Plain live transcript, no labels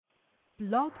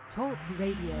Blog Talk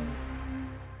Radio. We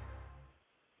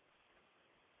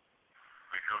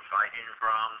shall fight in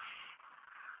France.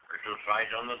 We shall fight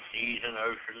on the seas and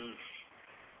oceans.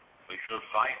 We shall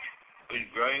fight with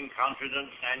growing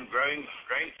confidence and growing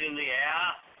strength in the air.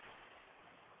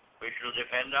 We shall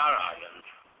defend our island,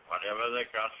 whatever the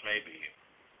cost may be.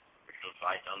 We shall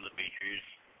fight on the beaches.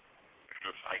 We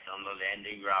shall fight on the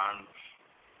landing grounds.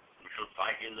 We shall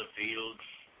fight in the fields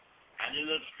and in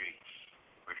the streets.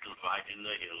 We shall fight in the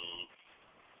hills.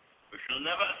 We shall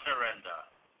never surrender.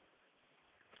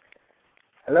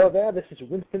 Hello there, this is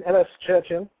Winston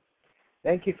Churchill.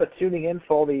 Thank you for tuning in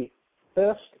for the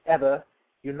first ever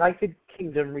United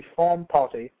Kingdom Reform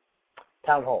Party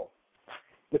Town Hall.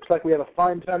 Looks like we have a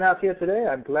fine turnout here today.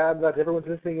 I'm glad that everyone's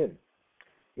listening in.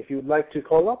 If you would like to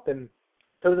call up and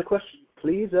pose a question,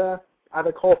 please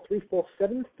either call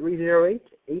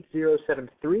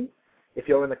 347-308-8073 if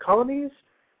you're in the colonies,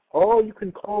 or you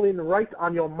can call in right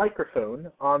on your microphone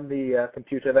on the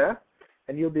computer there,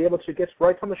 and you'll be able to get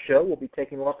right on the show. We'll be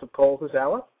taking lots of calls this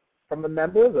hour from the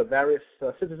members of various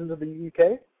citizens of the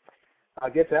UK.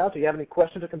 Get out. If you have any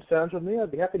questions or concerns with me,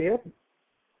 I'd be happy to hear them.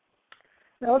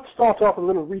 Now let's start off with a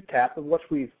little recap of what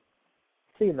we've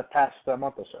seen the past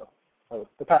month or so, or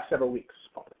the past several weeks.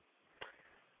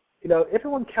 You know,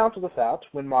 everyone counted us out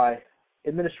when my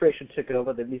administration took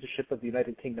over the leadership of the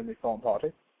United Kingdom Reform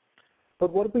Party.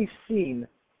 But what we've seen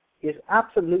is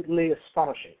absolutely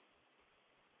astonishing.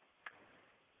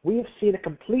 We have seen a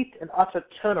complete and utter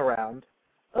turnaround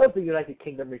of the United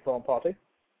Kingdom Reform Party.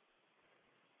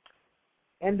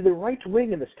 And the right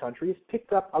wing in this country has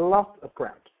picked up a lot of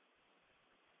ground.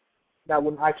 Now,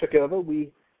 when I took over,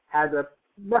 we had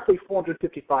roughly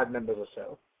 455 members or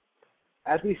so.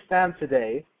 As we stand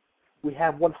today, we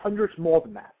have 100 more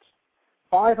than that,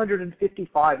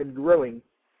 555 and growing,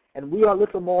 and we are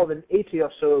little more than 80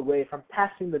 or so away from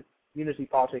passing the Unity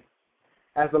Party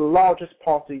as the largest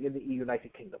party in the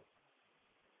eUnited Kingdom.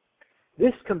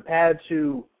 This compared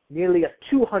to nearly a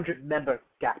 200-member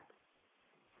gap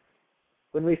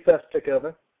when we first took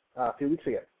over a few weeks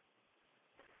ago.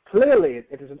 Clearly,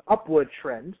 it is an upward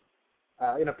trend.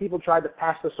 People tried to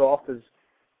pass this off as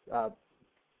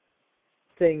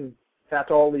saying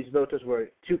that all these voters were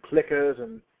two clickers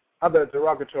and other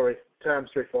derogatory terms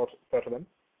to refer to them.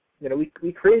 You know,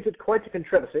 we created quite a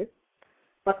controversy,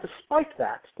 but despite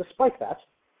that,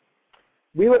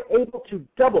 we were able to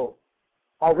double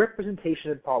our representation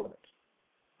in Parliament.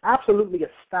 Absolutely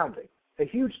astounding. A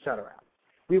huge turnaround.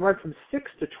 We went from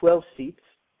 6 to 12 seats.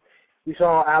 We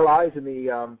saw our allies in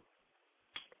the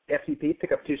FDP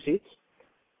pick up 2 seats.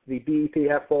 The BEP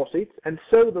have 4 seats. And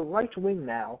so the right wing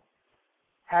now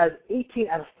has 18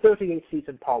 out of 38 seats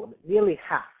in Parliament, nearly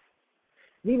half.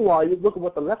 Meanwhile, you look at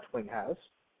what the left wing has,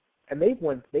 and they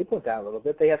went down a little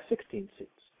bit. They have 16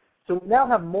 seats. So we now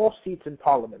have more seats in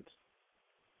Parliament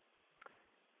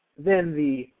than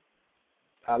the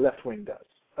left wing does.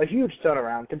 A huge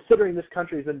turnaround, considering this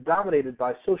country has been dominated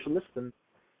by socialists and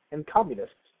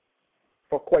communists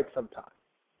for quite some time.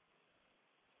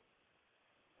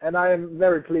 And I am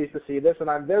very pleased to see this, and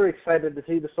I'm very excited to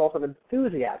see the sort of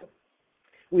enthusiasm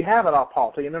we have in our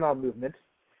party and in our movement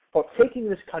for taking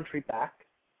this country back,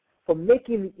 for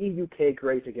making the EUK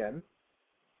great again.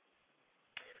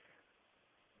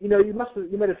 You know, you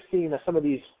might have seen some of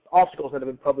these articles that have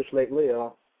been published lately,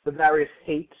 the various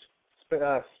hate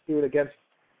spewed against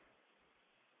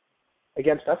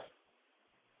us.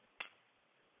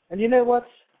 And you know what?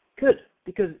 Good,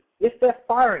 because if they're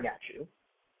firing at you,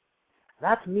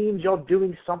 that means you're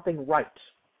doing something right.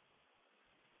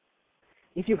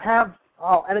 If you have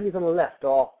our enemies on the left,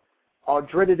 or our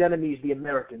dreaded enemies, the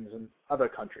Americans and other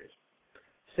countries,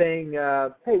 saying,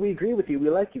 hey, we agree with you, we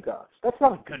like you guys, that's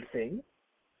not a good thing.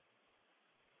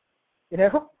 You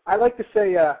know, I like to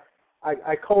say,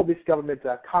 I call this government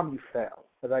calm you fail,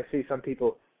 as I see some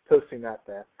people posting that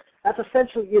there. That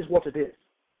essentially is what it is.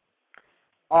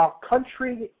 Our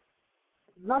country,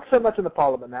 not so much in the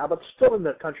parliament now, but still in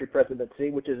the country presidency,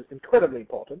 which is incredibly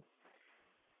important,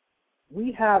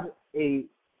 we have a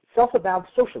self-avowed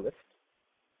socialist,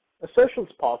 a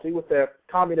socialist party with their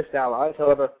communist allies.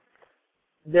 However,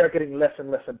 they're getting less and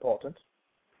less important.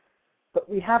 But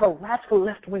we have a radical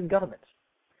left-wing government.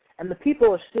 And the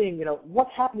people are seeing, you know,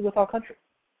 what's happening with our country.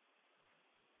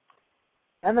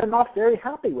 And they're not very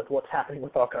happy with what's happening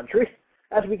with our country,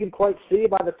 as we can quite see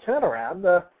by the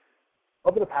turnaround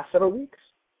over the past several weeks.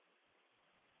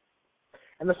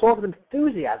 And the sort of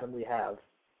enthusiasm we have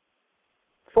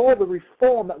for the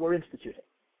reform that we're instituting.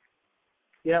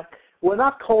 You know, we're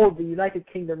not called the United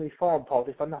Kingdom Reform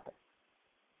Party for nothing.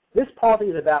 This party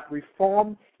is about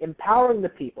reform, empowering the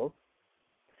people,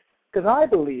 because I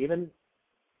believe, and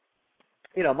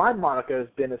My moniker has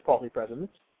been as party president,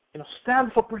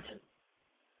 stand for Britain.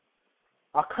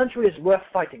 Our country is worth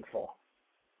fighting for.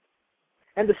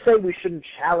 And to say we shouldn't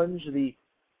challenge the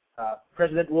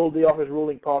president ruled of his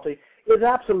ruling party is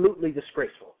absolutely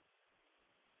disgraceful.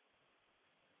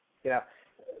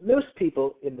 Most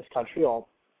people in this country are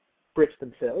Brits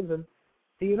themselves, and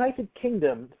the United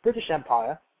Kingdom, the British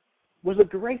Empire, was the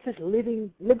greatest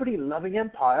living, liberty-loving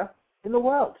empire in the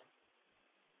world.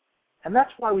 And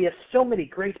that's why we have so many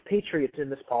great patriots in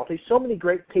this party, so many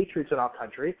great patriots in our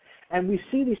country, and we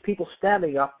see these people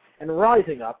standing up and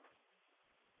rising up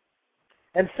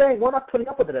and saying, we're not putting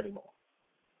up with it anymore.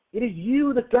 It is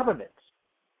you, the government,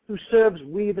 who serves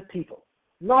we, the people,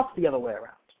 not the other way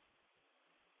around.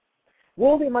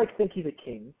 Wolsey might think he's a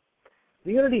king.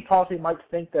 The Unity Party might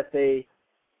think that their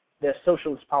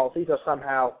socialist policies are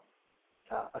somehow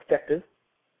effective,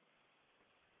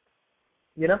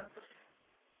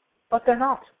 but they're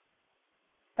not.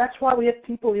 That's why we have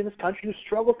people in this country who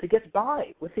struggle to get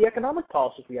by with the economic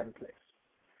policies we have in place.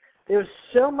 There's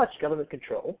so much government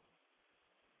control.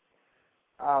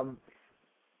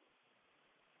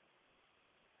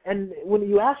 And when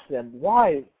you ask them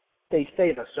why they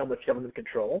say there's so much government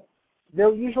control,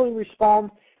 they'll usually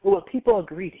respond, well, people are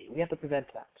greedy. We have to prevent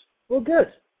that. Well,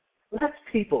 good. Let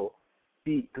people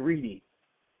be greedy.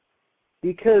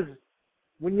 Because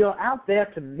when you're out there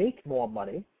to make more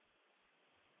money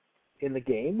in the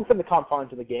game, within the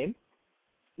confines of the game,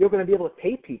 you're going to be able to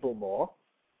pay people more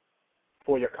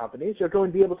for your companies. You're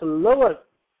going to be able to lower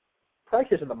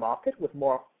prices in the market with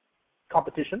more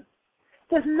competition.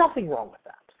 There's nothing wrong with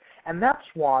that. And that's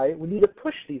why we need to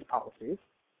push these policies.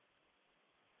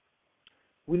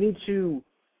 We need to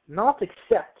not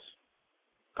accept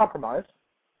compromise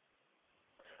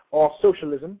or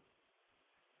socialism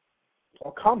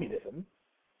or communism.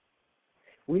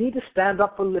 We need to stand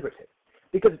up for liberty,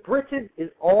 because Britain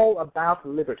is all about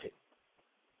liberty.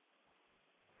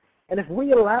 And if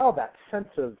we allow that sense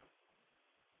of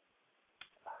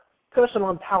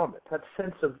personal empowerment, that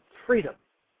sense of freedom,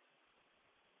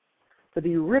 to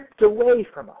be ripped away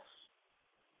from us,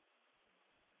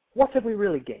 what have we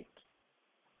really gained?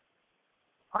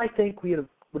 I think we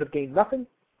would have gained nothing,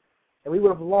 and we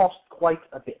would have lost quite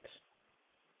a bit.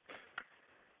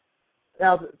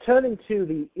 Now, turning to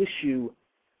the issue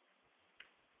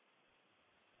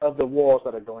of the wars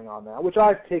that are going on now, which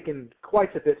I've taken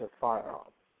quite a bit of fire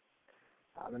on.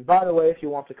 And by the way, if you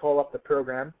want to call up the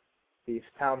program, the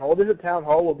town hall, visit town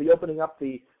hall. We'll be opening up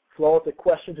the floor to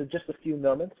questions in just a few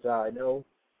moments. I know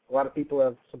a lot of people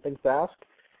have some things to ask.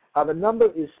 The number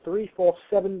is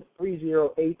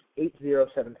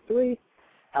 347-308-8073.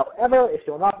 However, if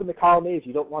you're not in the colonies,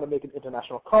 you don't want to make an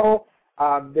international call,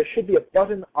 there should be a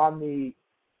button on the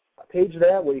page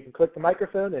there where you can click the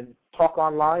microphone and talk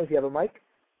online if you have a mic.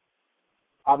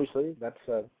 Obviously, that's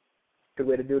a good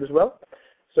way to do it as well.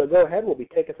 So go ahead. We'll be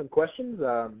taking some questions.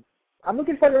 I'm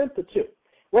looking for your input, too.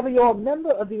 Whether you're a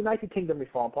member of the United Kingdom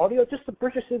Reform Party or just a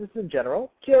British citizen in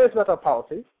general, curious about our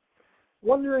policies,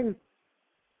 wondering,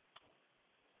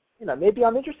 maybe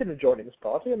I'm interested in joining this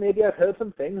party, or maybe I've heard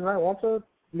some things and I want to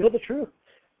know the truth.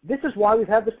 This is why we've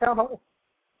had this town hall.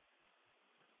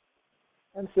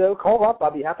 And so call up. I'll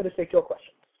be happy to take your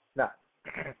questions. Now,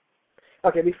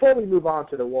 okay, before we move on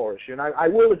to the war issue, and I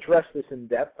will address this in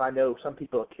depth. I know some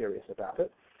people are curious about it.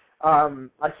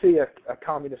 I see a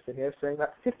communist in here saying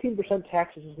that 15%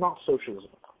 taxes is not socialism.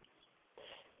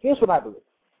 Here's what I believe.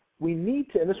 We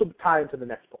need to, and this will tie into the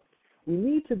next point, we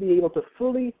need to be able to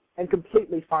fully and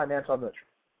completely finance our military.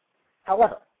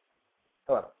 However,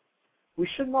 we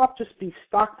should not just be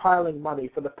stockpiling money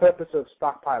for the purpose of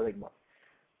stockpiling money.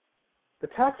 The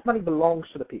tax money belongs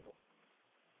to the people,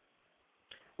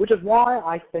 which is why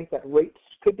I think that rates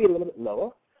could be a little bit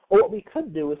lower, or what we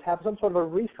could do is have some sort of a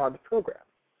refund program.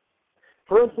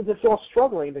 For instance, if you're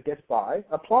struggling to get by,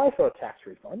 apply for a tax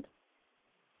refund,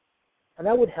 and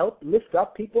that would help lift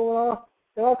up people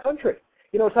in our country.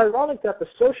 It's ironic that the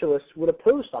socialists would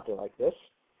oppose something like this,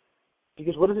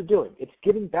 because what is it doing? It's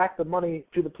giving back the money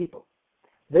to the people.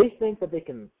 They think that they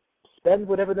can spend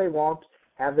whatever they want,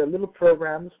 have their little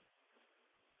programs,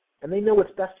 and they know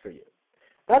what's best for you.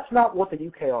 That's not what the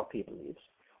UKRP believes.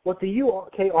 What the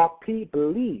UKRP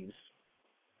believes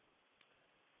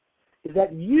is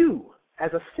that you,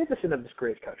 as a citizen of this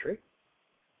great country,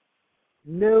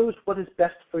 knows what is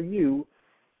best for you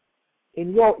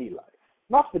in your e-life,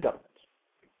 not the government.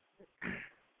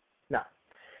 Now,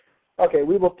 okay,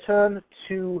 we will turn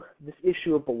to this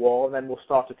issue of the wall, and then we'll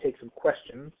start to take some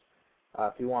questions.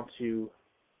 If you want to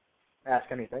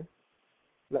ask anything,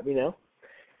 let me know.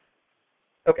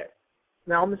 Okay,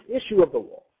 now on this issue of the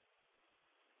wall,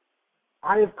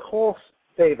 I, of course,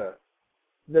 favor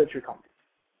military conflict.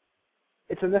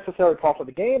 It's a necessary part of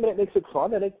the game, and it makes it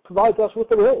fun, and it provides us with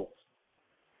the rules.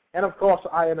 And of course,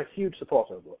 I am a huge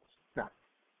supporter of rules. Now,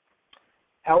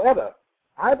 however,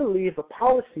 I believe the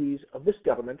policies of this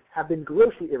government have been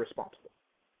grossly irresponsible.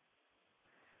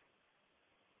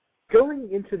 Going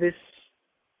into this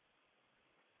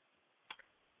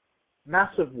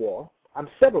massive war on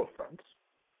several fronts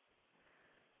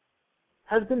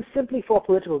has been simply for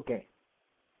political gain.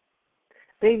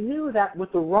 They knew that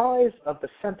with the rise of the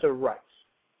center-right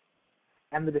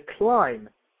and the decline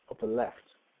of the left,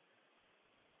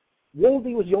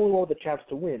 Wolsey was the only one with a chance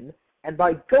to win, and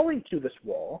by going to this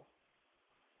war,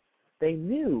 they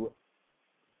knew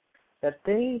that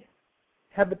they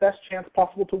had the best chance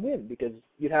possible to win, because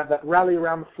you'd have that rally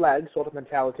around the flag sort of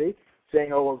mentality,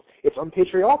 saying, oh, well, it's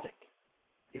unpatriotic.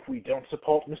 If we don't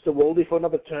support Mr. Wolsey for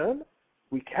another term,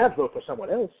 we can't vote for someone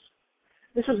else.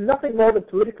 This was nothing more than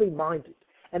politically minded,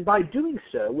 and by doing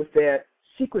so, with their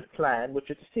secret plan, which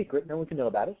is a secret, no one can know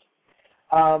about it,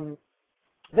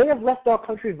 they have left our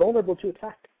country vulnerable to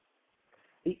attack.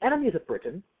 The enemies of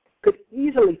Britain could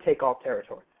easily take our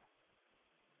territory,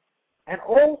 and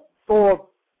all for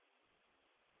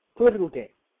political gain.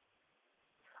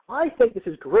 I think this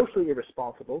is grossly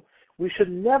irresponsible. We should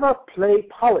never play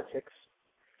politics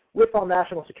with our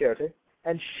national security,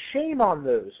 and shame on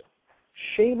those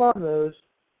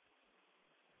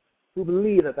who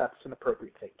believe that that's an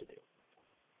appropriate thing to do.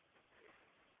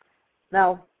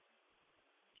 Now,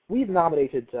 we've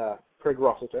nominated Craig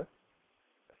Rossiter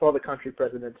for the country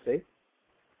presidency,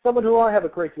 someone who I have a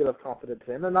great deal of confidence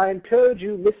in, and I encourage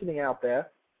you listening out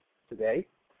there today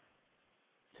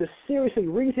to seriously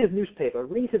read his newspaper,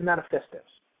 read his manifestos.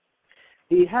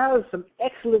 He has some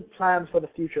excellent plans for the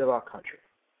future of our country.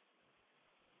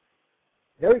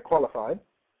 Very qualified.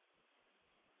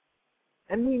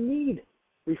 And we need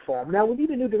reform. Now, we need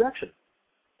a new direction.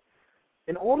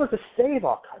 In order to save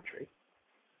our country,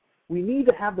 we need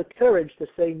to have the courage to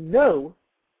say no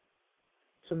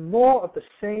to more of the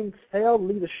same failed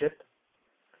leadership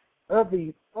of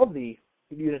the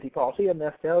Unity Party and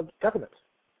their failed government.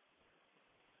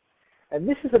 And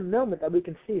this is a moment that we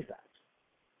can seize that.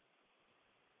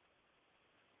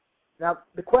 Now,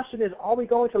 the question is, are we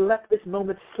going to let this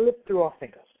moment slip through our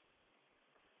fingers?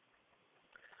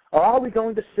 Or are we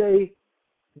going to say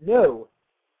no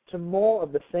to more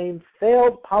of the same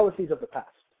failed policies of the past?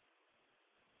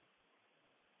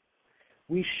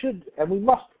 We should, and we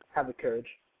must have the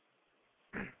courage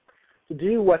to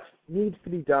do what needs to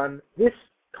be done this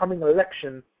coming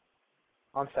election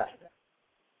on Saturday.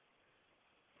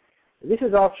 This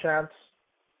is our chance.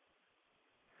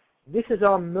 This is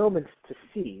our moment to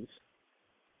seize.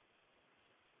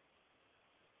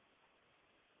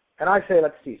 And I say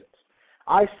let's seize it.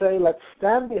 I say let's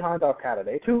stand behind our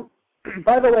candidate, who,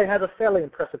 by the way, has a fairly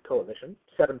impressive coalition,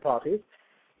 7 parties,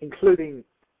 including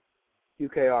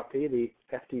UKRP, the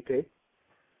FDP,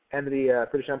 and the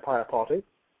British Empire Party.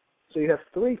 So you have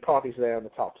 3 parties there in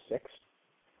the top 6,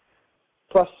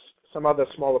 plus some other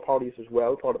smaller parties as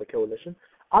well, part of the coalition.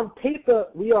 On paper,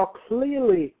 we are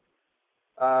clearly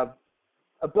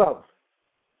above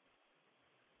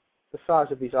the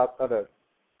size of these other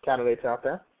candidates out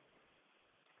there.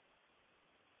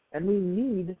 And we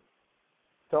need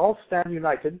to all stand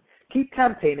united, keep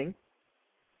campaigning,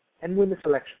 and win this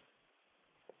election.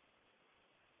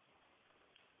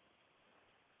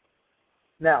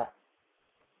 Now,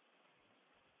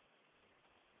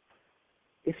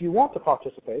 if you want to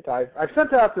participate, I've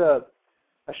sent out a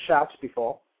shout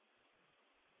before,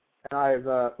 and I've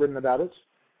written about it.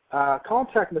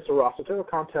 Contact Mr. Rossiter or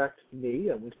contact me,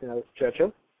 Winston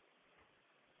Churchill,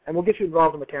 and we'll get you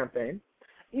involved in the campaign.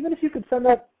 Even if you could send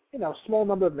out, a small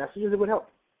number of messages, it would help.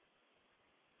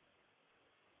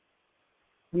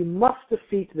 We must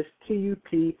defeat this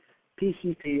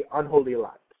TUP-PCP unholy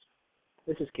alliance.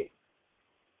 This is key.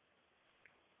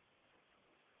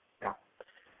 Now,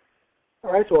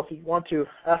 all right, so if you want to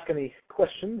ask any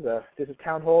questions, there's a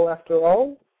town hall after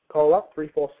all. Call up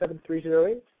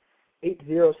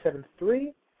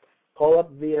 347-308-8073. Call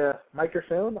up via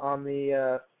microphone on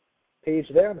the page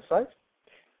there on the site.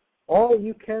 Or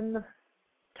you can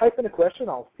type in a question.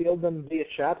 I'll field them via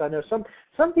chat. I know some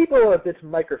people are a bit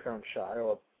microphone shy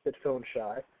or a bit phone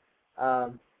shy.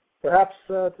 Perhaps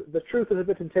the truth is a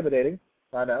bit intimidating.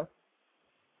 I know.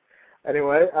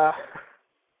 Anyway,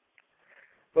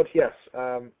 but yes,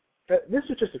 this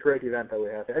is just a great event that we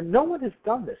have, and no one has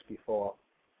done this before.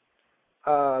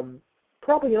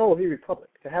 Probably in all of the Republic,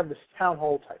 to have this town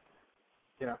hall type.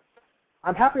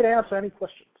 I'm happy to answer any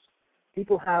questions.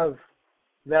 People have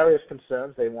various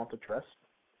concerns they want to address,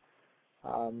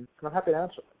 and I'm happy to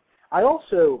answer them. I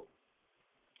also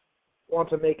want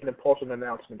to make an important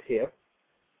announcement here.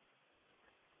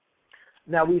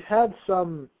 Now, we've had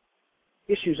some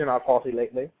issues in our party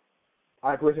lately.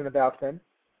 I've written about them.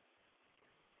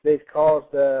 They've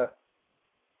caused a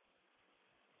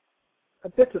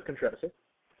bit of controversy,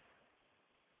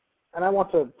 and I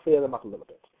want to clear them up a little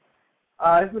bit.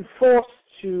 I've been forced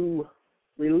to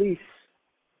release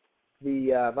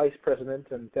the Vice President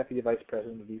and Deputy Vice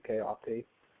President of UKRP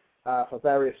for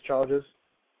various charges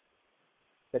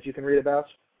that you can read about.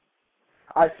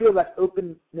 I feel that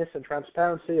openness and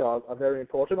transparency are very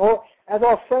important, or as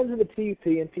our friends in the TUP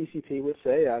and PCP would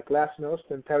say, glasnost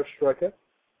and perestroika,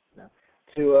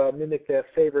 to mimic their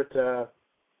favorite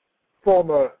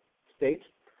former state.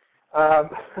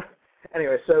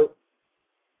 Anyway, so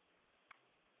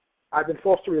I've been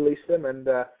forced to release them, and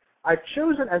I've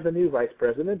chosen as the new Vice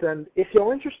President, and if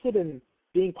you're interested in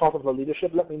being part of the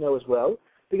leadership, let me know as well,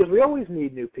 because we always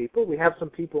need new people. We have some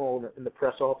people in the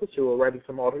press office who are writing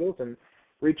some articles and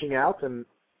reaching out, and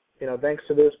thanks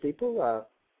to those people.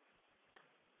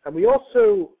 And we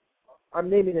also, I'm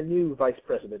naming a new Vice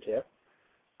President here.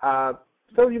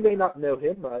 Some of you may not know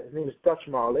him. His name is Dutch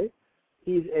Marley.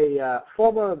 He's a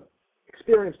former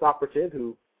experienced operative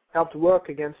who helped work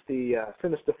against the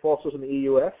sinister forces in the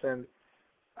EUF and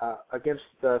against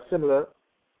similar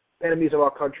enemies of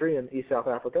our country in East South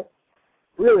Africa.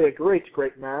 Really a great,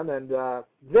 great man, and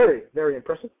very, very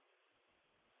impressive.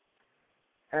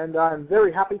 And I'm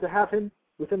very happy to have him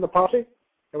within the party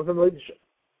and within the leadership.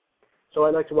 So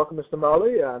I'd like to welcome Mr.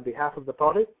 Marley on behalf of the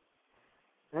party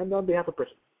and on behalf of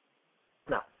Britain.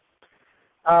 Now,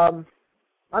 I'm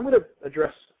going to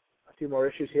address a few more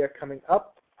issues here coming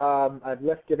up. I've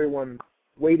left everyone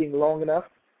waiting long enough.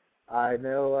 I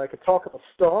know I could talk up a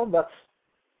storm, but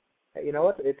you know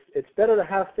what? It's better to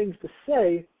have things to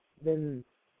say than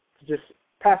to just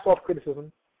pass off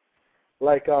criticism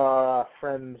like our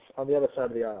friends on the other side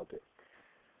of the aisle do.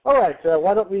 All right,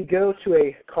 why don't we go to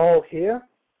a call here?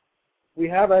 We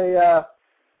have an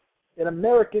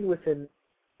American with an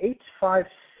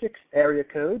 856 area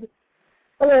code.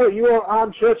 Hello, you are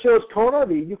on Churchill's Corner,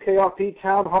 the UKRP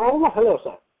Town Hall. Hello,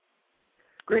 sir.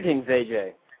 Greetings,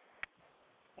 AJ.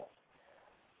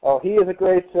 Oh, he is a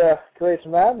great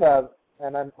man,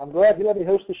 and I'm glad he let me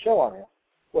host the show on here.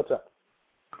 What's up?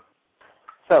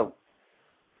 So,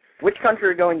 which country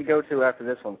are you going to go to after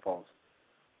this one falls?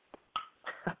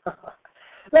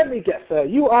 Let me guess, sir.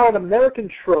 You are an American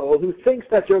troll who thinks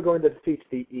that you're going to defeat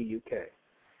the EUK.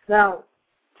 Now,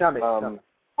 tell me,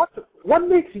 what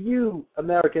makes you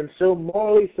Americans so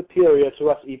morally superior to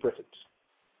us E-Britons?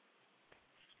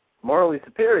 Morally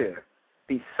superior?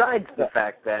 Besides the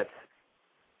fact that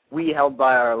we held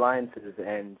by our alliances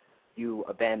and you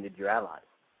abandoned your allies.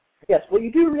 Yes, well,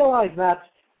 you do realize that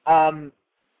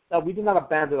we did not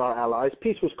abandon our allies.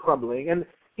 Peace was crumbling, and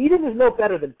Eden is no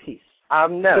better than peace.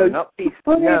 No, so not peace.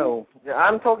 No.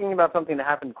 I'm talking about something that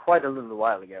happened quite a little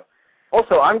while ago.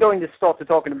 Also, I'm going to start to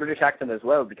talk in a British accent as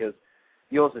well, because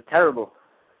yours is terrible.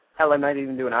 Hell, I might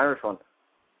even do an Irish one.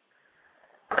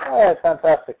 Oh,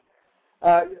 fantastic.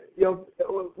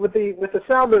 With the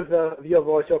sound of your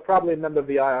voice, you're probably a member of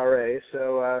the IRA,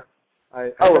 so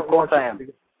of course I am.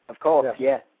 Of course,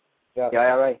 yeah. The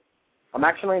IRA. I'm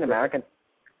actually an American.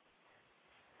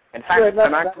 In fact,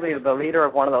 I'm actually the leader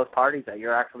of one of those parties that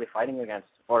you're actually fighting against,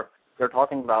 or you're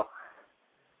talking about.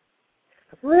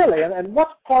 Really? And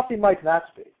what party might that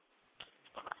be?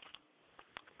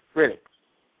 Really?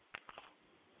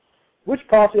 Which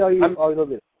party are you the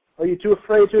leader? Are you too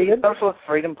afraid to admit? The Socialist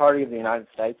Freedom Party of the United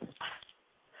States.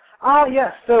 Ah,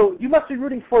 yes. So you must be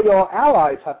rooting for your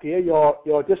allies up here,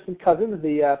 your distant cousins,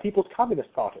 the People's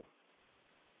Communist Party.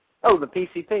 Oh, the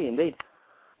PCP, indeed.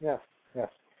 Yes, yes.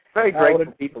 Very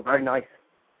grateful people, very nice.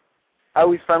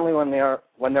 Always friendly when they're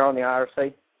on the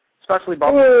IRC, especially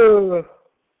Bob. Oh,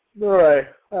 right.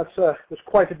 That's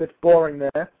quite a bit boring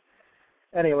there.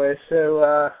 Anyway,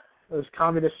 so those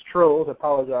communist trolls,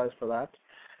 apologize for that.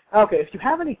 Okay, if you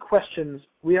have any questions,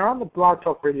 we are on the Blog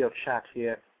Talk Radio chat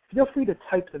here. Feel free to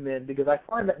type them in, because I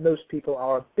find that most people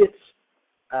are a bit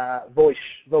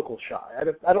vocal shy.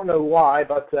 I don't know why,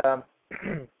 but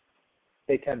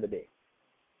they tend to be.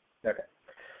 Okay.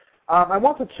 I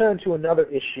want to turn to another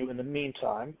issue in the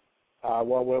meantime,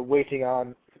 while we're waiting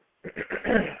on,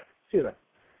 excuse me,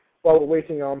 while we're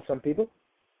waiting on some people.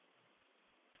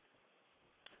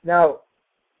 Now,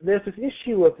 there's this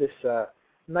issue of this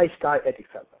nice guy Eddie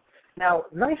fellow. Now,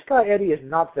 nice guy Eddie is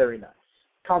not very nice,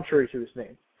 contrary to his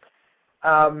name.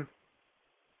 So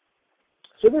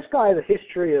this guy has a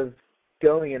history of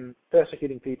going and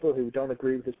persecuting people who don't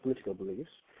agree with his political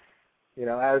beliefs,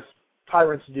 as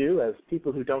tyrants do, as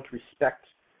people who don't respect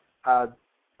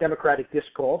democratic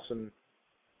discourse and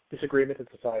disagreement in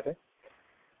society.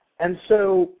 And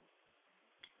so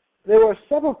there were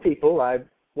several people I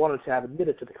wanted to have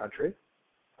admitted to the country,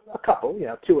 a couple,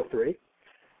 2 or 3.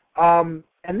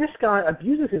 And this guy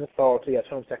abuses his authority as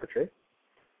Home Secretary,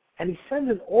 and he sends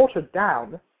an order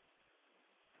down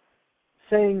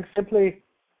saying simply,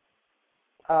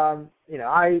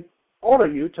 I order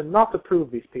you to not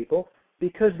approve these people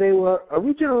because they were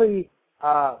originally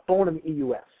born in the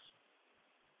EUS.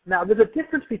 Now, there's a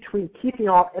difference between keeping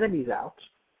our enemies out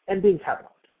and being paranoid.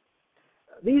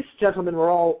 These gentlemen were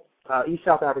all East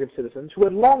South African citizens who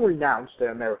had long renounced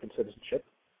their American citizenship,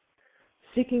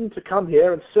 seeking to come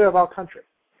here and serve our country.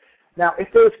 Now,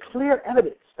 if there is clear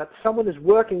evidence that someone is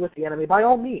working with the enemy, by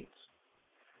all means.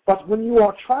 But when you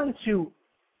are trying to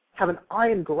have an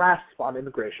iron grasp on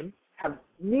immigration, have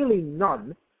nearly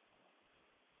none,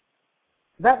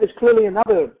 that is clearly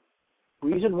another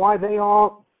reason why they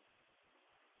are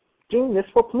doing this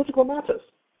for political matters.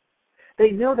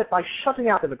 They know that by shutting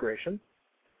out immigration,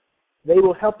 they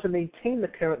will help to maintain the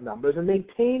current numbers and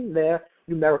maintain their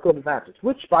numerical advantage,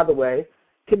 which, by the way,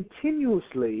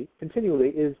 continually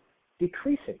is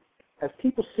decreasing as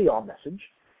people see our message,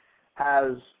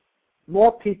 as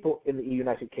more people in the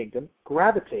United Kingdom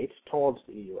gravitate towards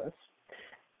the EUS,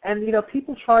 and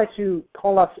people try to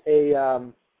call us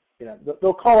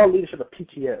they'll call our leadership a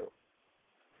PTO,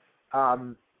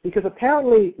 because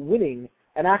apparently winning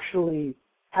and actually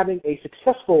having a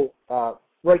successful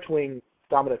right-wing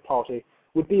dominant party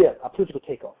would be a political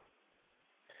takeoff.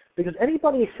 Because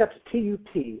anybody except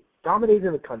TUP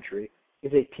dominating the country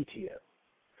is a PTO.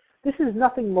 This is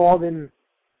nothing more than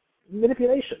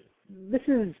manipulation. This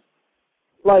is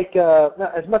like,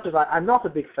 as much as I'm not a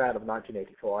big fan of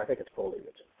 1984, I think it's poorly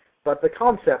written, but the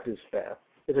concept is fair,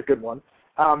 is a good one.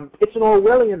 It's an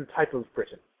Orwellian type of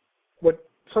Britain,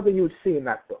 something you would see in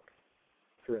that book,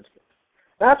 for instance.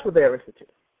 That's what they're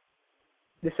instituting.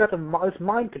 This set of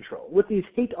mind control, with these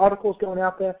hate articles going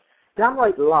out there,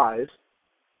 downright lies,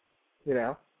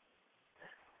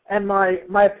 And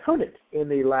my opponent in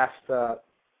the last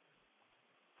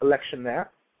election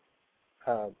there,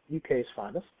 UK's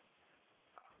finest,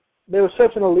 there was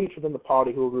certain elites within the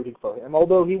party who were rooting for him,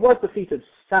 although he was defeated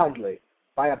soundly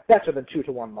by a better than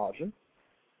 2-1 margin.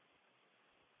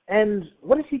 And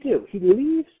what does he do? He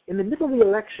leaves in the middle of the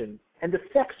election and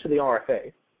defects to the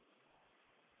RFA.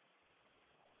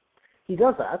 He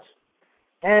does that,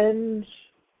 and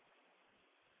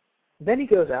then he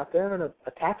goes out there and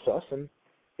attacks us, and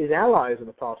his allies in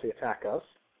the party attack us.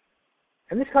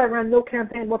 And this guy ran no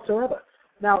campaign whatsoever.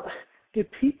 Now, do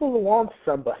people want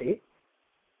somebody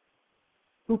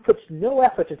who puts no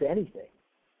effort into anything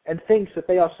and thinks that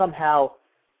they are somehow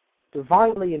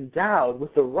divinely endowed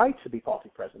with the right to be party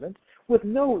president, with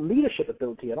no leadership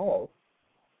ability at all?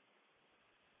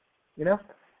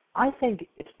 I think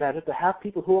it's better to have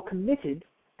people who are committed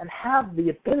and have the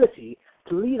ability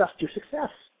to lead us to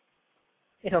success.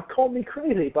 Call me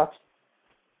crazy, but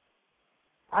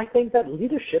I think that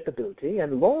leadership ability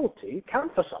and loyalty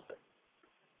count for something.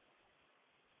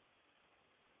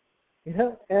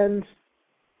 And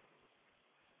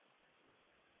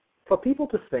for people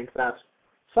to think that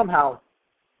somehow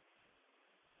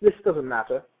this doesn't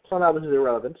matter, somehow this is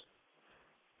irrelevant,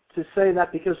 to say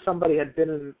that because somebody has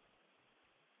been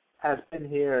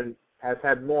here and has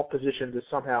had more positions is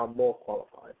somehow more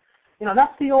qualified.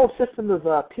 That's the old system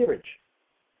of peerage.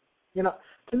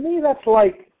 To me that's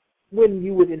like when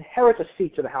you would inherit a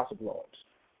seat to the House of Lords,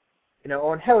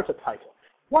 or inherit a title.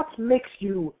 What makes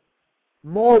you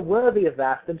more worthy of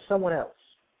that than someone else?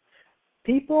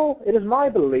 People, it is my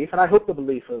belief, and I hope the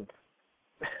belief of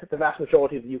the vast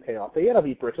majority of the UK RP and of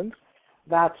you Britons,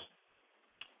 that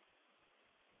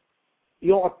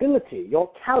your ability, your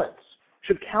talents,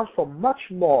 should count for much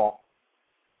more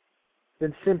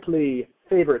than simply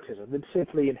favoritism, than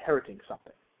simply inheriting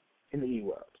something in the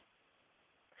E-world.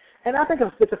 And I think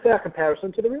it's a fair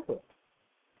comparison to the real world,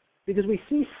 because we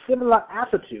see similar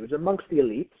attitudes amongst the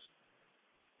elites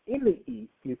in the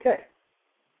UK.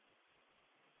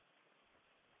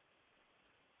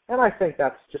 And I think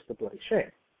that's just a bloody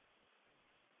shame.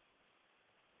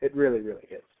 It really, really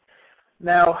is.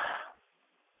 Now,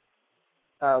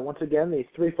 once again, the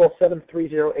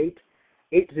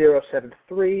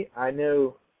 347-308-8073. I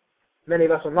know many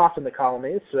of us are not in the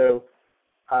colonies, so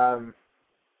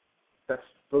that's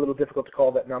a little difficult to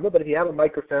call that number. But if you have a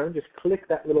microphone, just click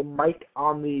that little mic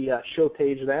on the show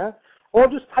page there, or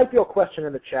just type your question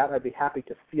in the chat. I'd be happy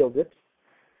to field it.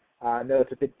 I know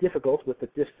it's a bit difficult with the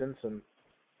distance and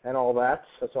all that,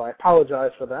 so I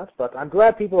apologize for that. But I'm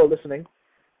glad people are listening.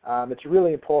 It's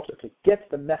really important to get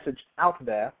the message out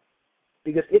there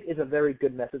because it is a very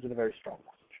good message and a very strong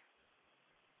message.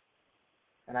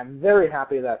 And I'm very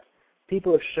happy that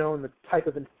people have shown the type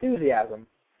of enthusiasm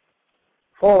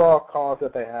for our cause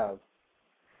that they have.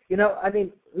 You know, I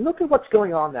mean, look at what's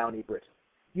going on now in Britain.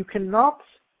 You cannot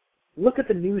look at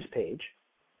the news page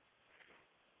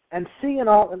and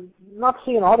not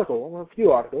see an article, or a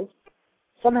few articles,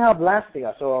 somehow blasting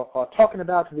us or talking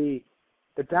about the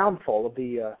downfall of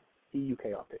the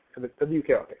UKRP, of the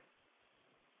UKRP.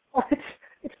 Oh,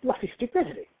 it's bloody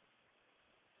stupidity.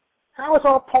 How is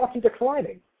our party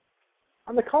declining?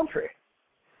 On the contrary,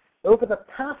 over the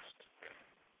past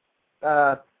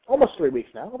almost 3 weeks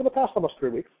now,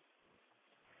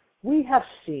 we have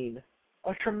seen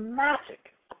a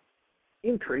dramatic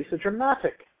increase, a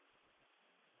dramatic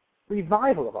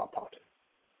revival of our party.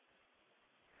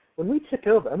 When we took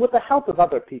over, and with the help of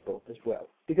other people as well,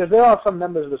 because there are some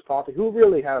members of this party who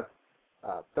really have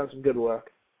done some good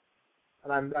work,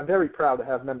 and I'm very proud to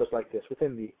have members like this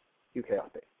within the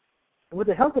UKRP. And with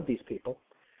the help of these people,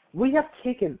 we have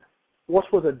taken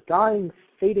what was a dying,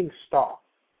 fading star,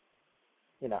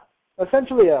 you know,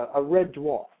 essentially a red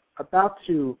dwarf, about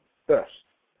to burst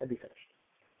and be finished.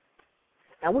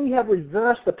 And we have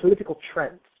reversed the political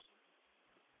trends.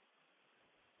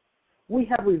 We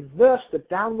have reversed the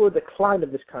downward decline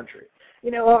of this country.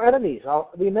 You know, our enemies,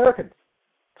 the Americans,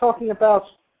 talking about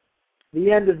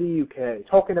the end of the UK,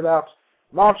 talking about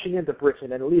marching into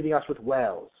Britain and leaving us with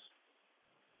Wales,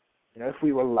 you know, if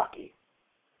we were lucky.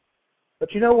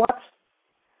 But you know what?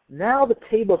 Now the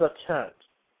tables are turned.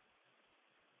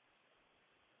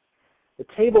 The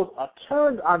tables are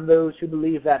turned on those who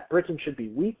believe that Britain should be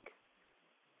weak.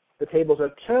 The tables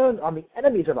are turned on the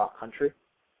enemies of our country.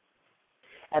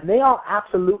 And they are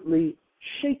absolutely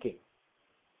shaking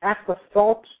at the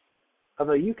thought of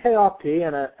a UKRP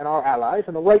and our allies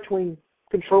in a right-wing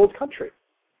controlled country.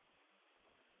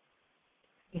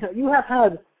 You know, you have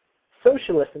had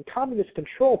socialist and communist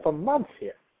control for months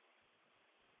here.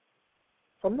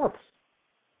 For months.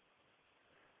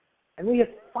 And we have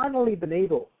finally been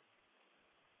able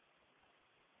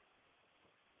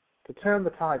to turn the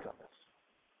tides on this.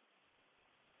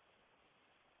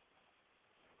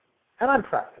 And I'm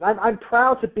proud. I'm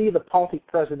proud to be the party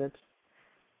president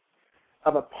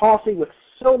of a party with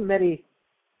so many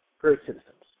great citizens.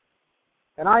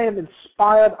 And I am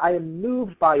inspired, I am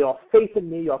moved by your faith in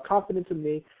me, your confidence in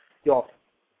me, your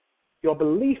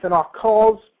belief in our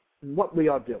cause and what we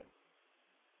are doing.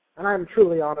 And I am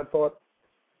truly honored for it.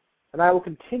 And I will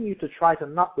continue to try to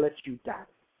not let you down.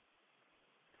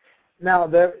 Now,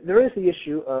 there is the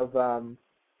issue of,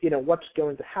 you know, what's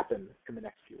going to happen in the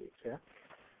next few weeks, yeah?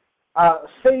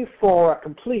 Save for a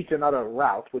complete and utter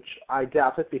rout, which I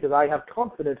doubt it, because I have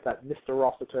confidence that Mr.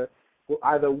 Rossiter will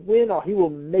either win or he will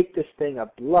make this thing a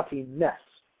bloody mess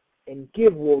and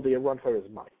give Woldy a run for his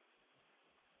money.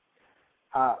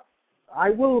 I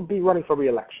will be running for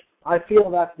re-election. I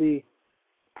feel that the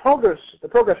progress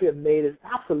we have made is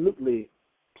absolutely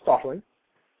startling,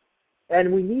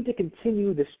 and we need to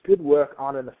continue this good work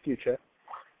on in the future.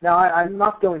 Now, I'm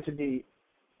not going to be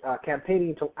campaigning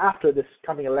until after this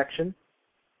coming election.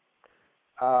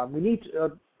 I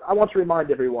want to remind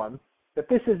everyone that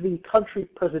this is the country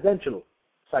presidential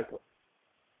cycle.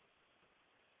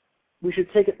 We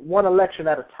should take it one election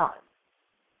at a time.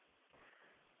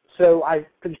 So I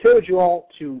encourage you all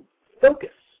to focus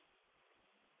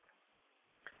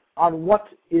on what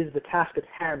is the task at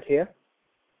hand here.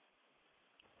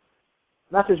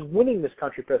 And that is winning this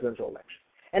country presidential election.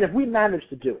 And if we manage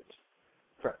to do it,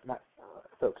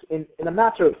 folks, in a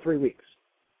matter of 3 weeks,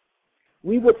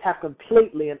 we would have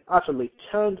completely and utterly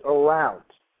turned around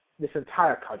this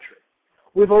entire country.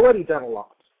 We've already done a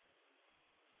lot.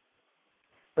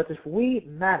 But if we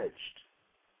managed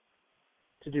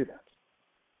to do that,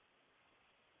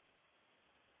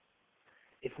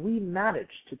 if we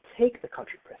managed to take the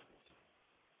country presidency,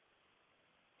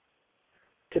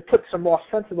 to put some more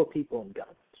sensible people in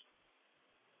government,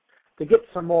 to get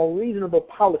some more reasonable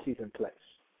policies in place,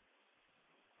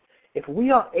 if we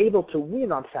are able to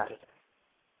win on Saturday,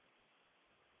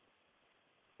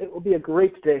 it will be a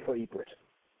great day for Britain.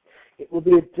 It will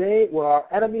be a day where our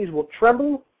enemies will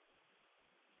tremble.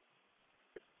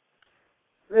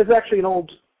 There's actually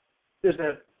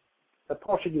there's a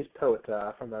Portuguese poet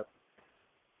from the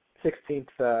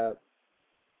 16th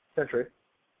century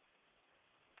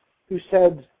who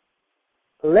said,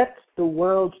 "Let the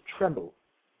world tremble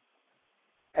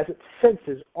as it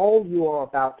senses all you are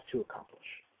about to accomplish."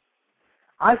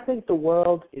 I think the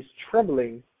world is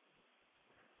trembling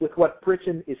with what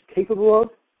Britain is capable of,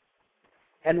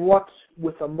 and what,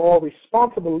 with a more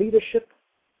responsible leadership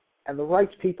and the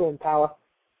right people in power,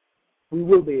 we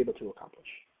will be able to accomplish.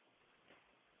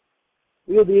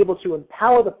 We will be able to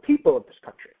empower the people of this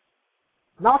country,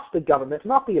 not the government,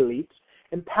 not the elites.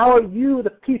 Empower you, the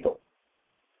people.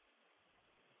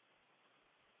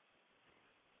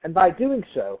 And by doing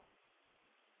so,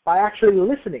 by actually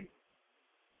listening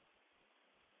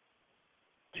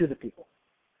to the people,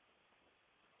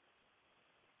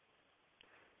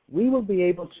 we will be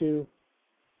able to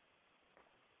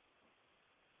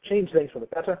change things for the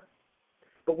better.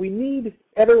 But we need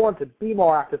everyone to be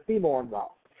more active, be more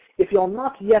involved. If you're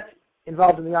not yet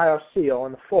involved in the IRC or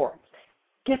in the forums,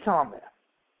 get on there.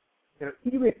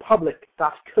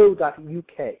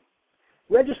 eRepublic.co.uk.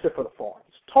 Register for the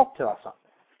forums. Talk to us on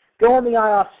there. Go on the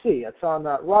IRC. It's on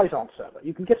Ryzon server.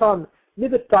 You can get on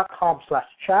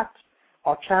nibit.com/chat.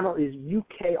 Our channel is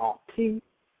UKRT.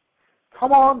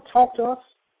 Come on, talk to us.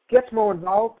 Get more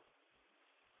involved.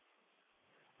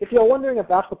 If you're wondering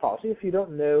about the policy, if you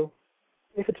don't know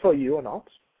if it's for you or not,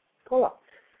 call up.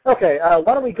 Okay,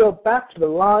 why don't we go back to the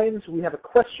lines? We have a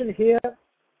question here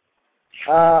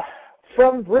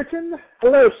from Britain.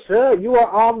 Hello, sir. You are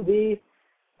on the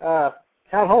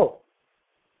town hall.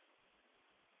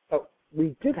 Oh,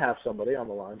 we did have somebody on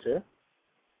the lines here.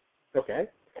 Okay.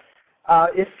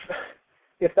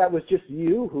 If that was just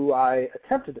you who I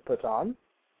attempted to put on,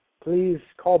 please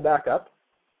call back up.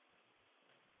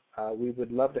 We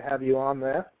would love to have you on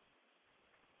there.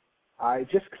 I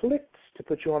just clicked to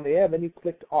put you on the air, then you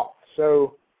clicked off.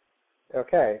 So,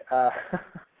 okay.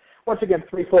 Once again,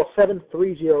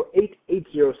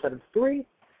 347-308-8073.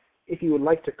 If you would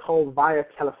like to call via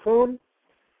telephone,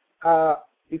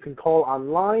 you can call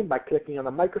online by clicking on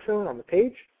the microphone on the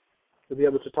page. You'll be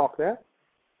able to talk there.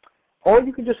 Or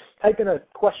you can just type in a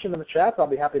question in the chat. I'll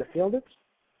be happy to field it.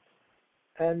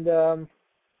 And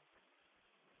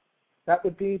that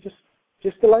would be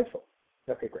just delightful.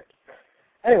 Okay, great.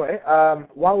 Anyway,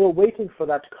 while we're waiting for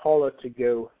that caller to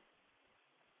go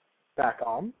back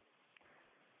on,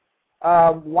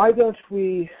 why don't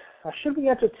we, should we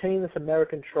entertain this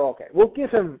American troll? Okay, we'll give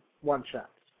him one chance.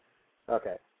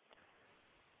 Okay.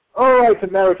 All right,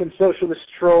 American socialist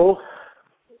troll,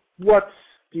 what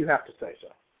do you have to say,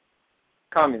 sir?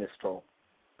 Communist troll.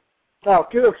 Oh,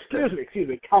 excuse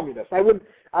me, communist. I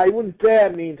wouldn't dare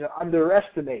mean to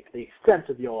underestimate the extent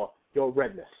of your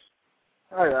redness.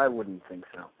 I wouldn't think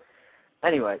so.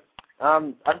 Anyway,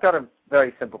 I've got a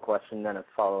very simple question, then a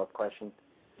follow-up question.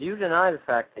 Do you deny the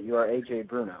fact that you are A.J.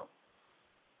 Bruno?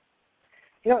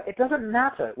 It doesn't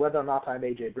matter whether or not I'm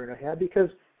A.J. Bruno here, because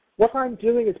what I'm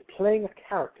doing is playing a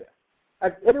character.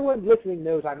 Everyone listening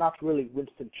knows I'm not really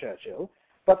Winston Churchill,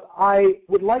 but I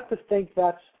would like to think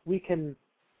that we can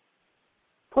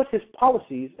put his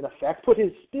policies in effect, put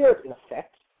his spirit in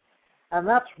effect, and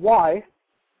that's why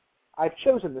I've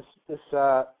chosen this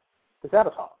avatar,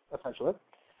 essentially,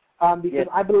 because yes.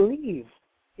 I believe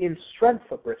in strength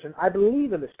for Britain. I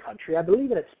believe in this country. I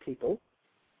believe in its people,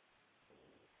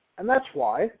 and that's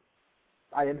why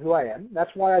I am who I am.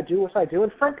 That's why I do what I do,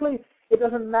 and frankly, it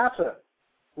doesn't matter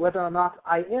whether or not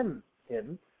I am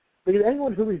him, because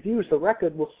anyone who reviews the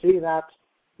record will see that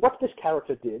what this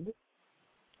character did,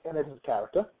 and it is a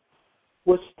character,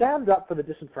 was stand up for the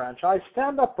disenfranchised,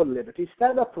 stand up for liberty,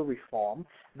 stand up for reform.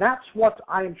 That's what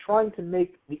I am trying to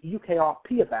make the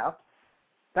UKRP about.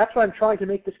 That's what I'm trying to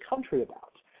make this country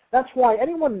about. That's why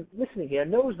anyone listening here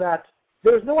knows that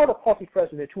there is no other party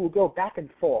president who will go back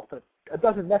and forth a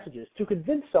dozen messages to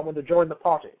convince someone to join the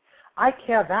party. I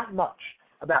care that much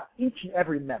about each and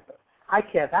every member. I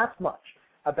care that much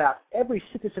about every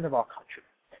citizen of our country,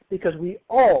 because we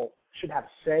all should have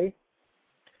a say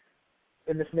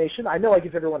in this nation. I know I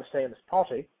give everyone a say in this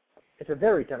party. It's a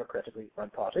very democratically run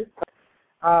party.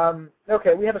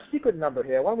 Okay, we have a secret number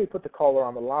here. Why don't we put the caller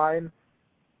on the line?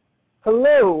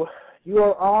 Hello, you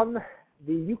are on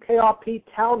the UKRP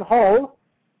Town Hall.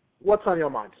 What's on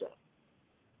your mind, sir?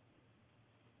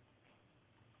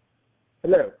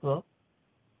 Hello. Hello?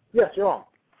 Yes, you're on.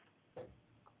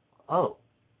 Oh,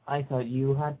 I thought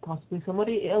you had possibly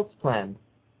somebody else planned.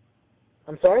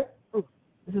 I'm sorry? Oh,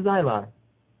 this is Ilar.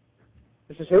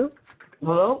 This is who?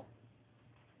 Hello?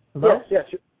 Hello? Yes.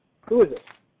 Who is it?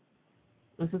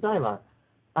 This is Ilar.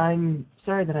 I'm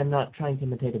sorry that I'm not trying to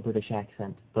imitate a British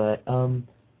accent, but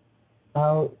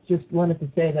I just wanted to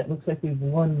say that it looks like we've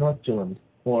won North Jylland,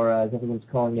 or as everyone's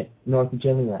calling it, North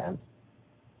Jillyland.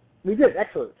 We did,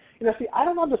 excellent. See, I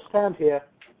don't understand here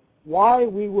why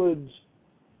we would...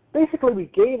 Basically, we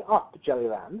gave up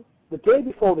Jellyland the day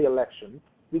before the election.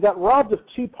 We got robbed of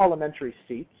 2 parliamentary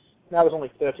seats. That was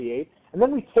only 38. And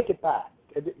then we take it back.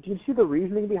 Do you see the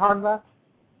reasoning behind that?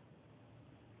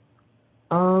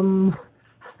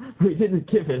 We didn't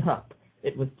give it up.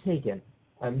 It was taken.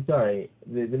 I'm sorry.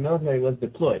 The military was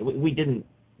deployed. We didn't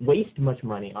waste much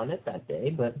money on it that day,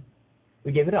 but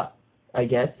we gave it up, I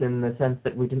guess, in the sense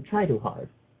that we didn't try too hard.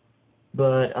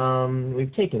 But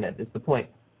we've taken it, is the point.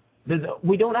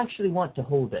 We don't actually want to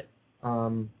hold it.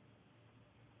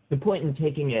 The point in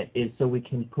taking it is so we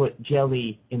can put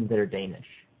jelly in their Danish.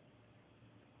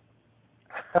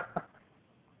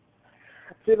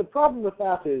 See, the problem with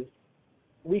that is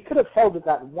we could have held it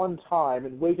that one time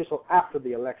and waited till after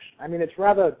the election. I mean, it's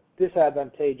rather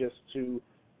disadvantageous to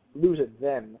lose it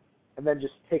then and then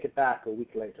just take it back a week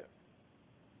later.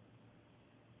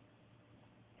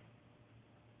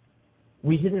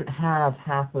 We didn't have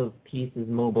half of Peace's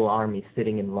mobile army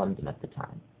sitting in London at the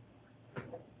time.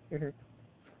 Mm-hmm.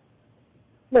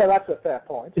 Well, that's a fair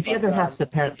point. The other half's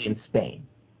apparently in Spain.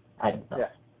 I don't know.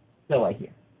 Yes. So I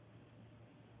hear.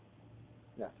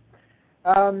 Yeah.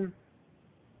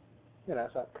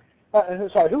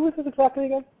 Sorry, who was this exactly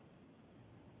again?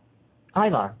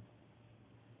 Ilar.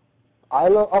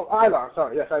 Ilar? Oh, Ilar,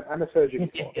 sorry, yes, I misheard you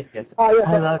before. Yes. Yes,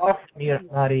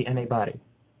 Ilar, anybody.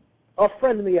 Our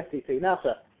friend in the FDP. Now,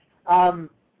 sir,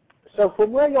 so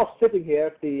from where you're sitting here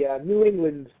at the New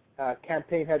England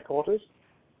campaign headquarters,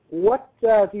 what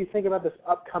do you think about this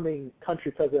upcoming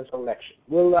country presidential election?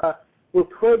 Will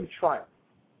Craig triumph?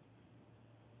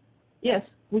 Yes,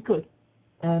 we could.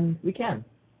 And we can.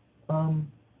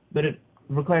 But it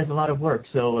requires a lot of work,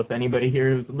 so if anybody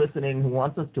here who's listening who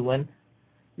wants us to win,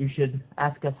 you should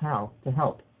ask us how to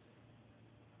help.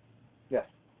 Yes.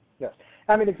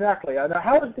 I mean, exactly. Now,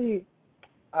 how has the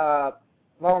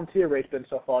volunteer rate been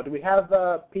so far? Do we have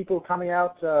people coming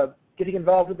out, getting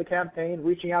involved with the campaign,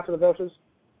 reaching out to the voters?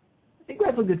 I think we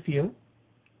have a good few.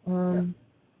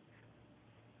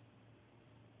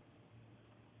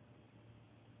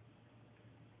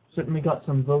 Certainly got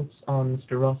some votes on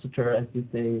Mr. Rossiter, as you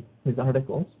say, his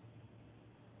articles.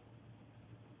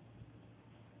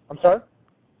 I'm sorry?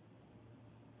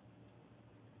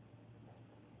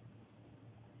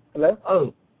 Hello?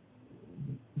 Oh,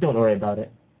 don't worry about it.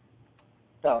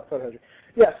 Oh, I heard you.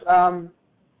 Yes.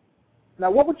 Now,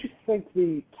 what would you think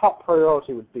the top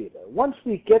priority would be, though? Once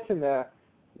we get in there,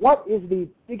 what is the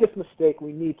biggest mistake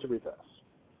we need to reverse?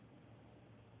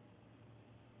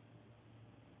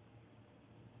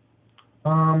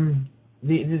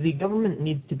 The government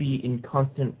needs to be in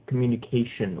constant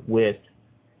communication with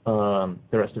the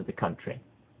rest of the country.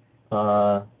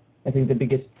 I think the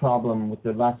biggest problem with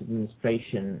the last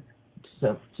administration,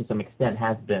 to some extent,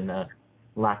 has been a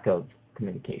lack of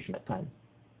communication at times.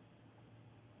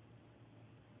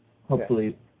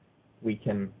 Hopefully, we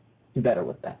can do better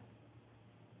with that.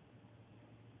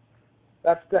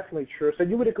 That's definitely true. So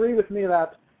you would agree with me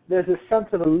that there's a sense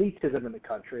of elitism in the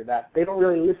country, that they don't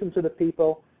really listen to the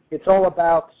people. It's all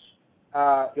about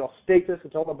your status.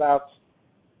 It's all about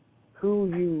who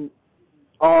you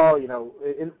are,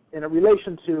 in a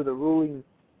relation to the ruling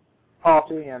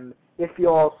party. And if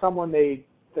you're someone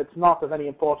that's not of any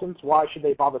importance, why should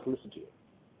they bother to listen to you?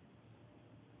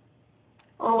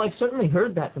 Oh, I've certainly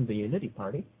heard that from the Unity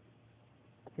Party.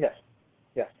 Yes.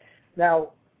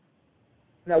 Now,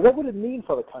 what would it mean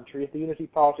for the country if the Unity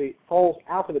Party falls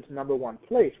out of its number one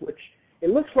place, which it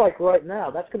looks like right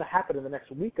now that's going to happen in the next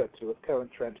week or two if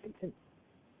current trends continue?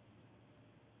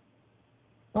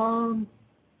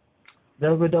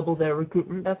 They'll redouble their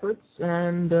recruitment efforts,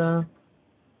 and I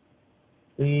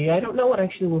don't know what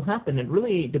actually will happen. It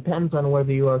really depends on where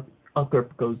the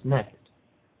UKRP goes next.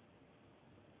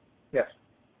 Yes.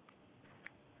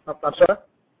 I'm sorry?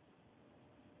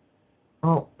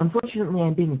 Oh, unfortunately,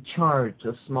 I'm being charged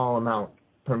a small amount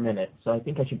per minute, so I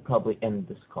think I should probably end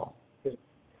this call.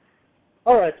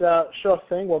 All right, sure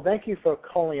thing. Well, thank you for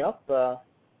calling up. That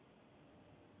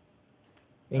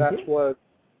was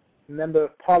Member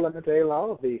of Parliament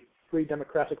Aylar of the Free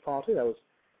Democratic Party. That was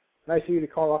nice of you to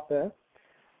call up there.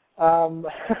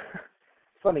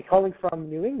 Funny, calling from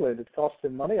New England, it costs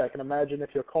him money. I can imagine if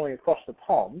you're calling across the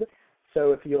pond.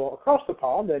 So if you're across the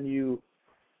pond and you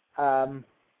don't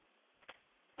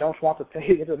want to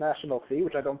pay the international fee,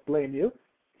 which I don't blame you,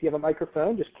 if you have a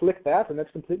microphone, just click that and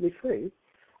it's completely free.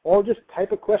 Or just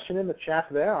type a question in the chat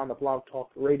there on the Blog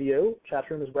Talk Radio chat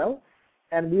room as well,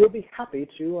 and we'll be happy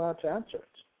to answer it.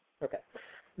 Okay.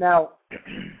 Now,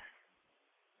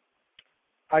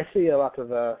 I see a lot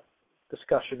of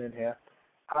discussion in here.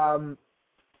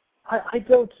 I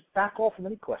don't back off from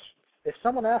any questions. If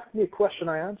someone asks me a question,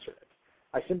 I answer it.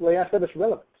 I simply ask that it's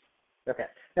relevant. Okay.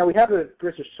 Now, we have a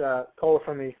British caller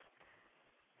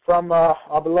from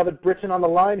our beloved Britain on the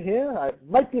line here. I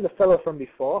might be the fellow from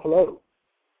before. Hello.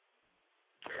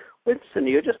 Winston,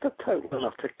 you're just a total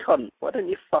utter cunt. Why don't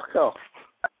you fuck off?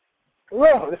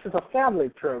 Well, this is a family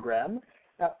program,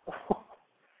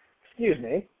 Excuse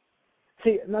me.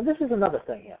 See, now this is another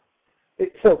thing here.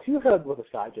 So, you heard what this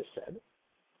guy just said.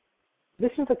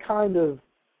 This is the kind of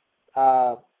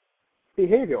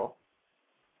behavior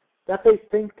that they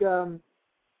think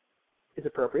is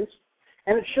appropriate,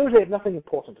 and it shows they have nothing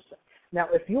important to say. Now,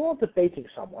 if you're debating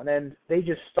someone and they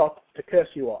just stop to curse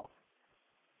you off,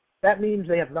 that means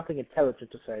they have nothing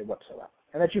intelligent to say whatsoever,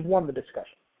 and that you've won the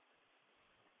discussion.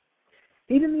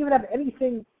 He didn't even have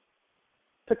anything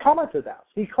to comment about.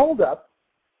 He called up,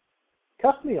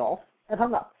 cussed me off, and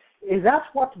hung up. Is that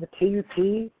what the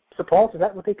KUP supports? Is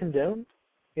that what they condone?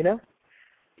 You know?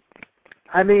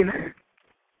 I mean,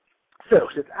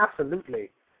 folks, it's absolutely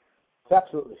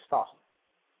startling.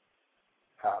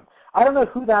 I don't know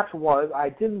who that was. I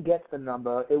didn't get the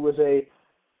number. It was a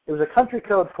country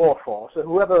code 44. So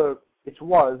whoever it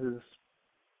was is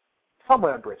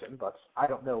somewhere in Britain, but I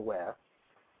don't know where.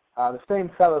 The same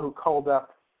fellow who called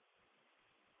up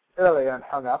earlier and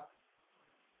hung up.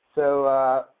 So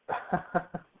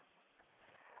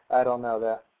I don't know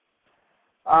there.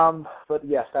 But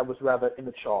yes, that was rather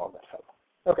immature of that fellow.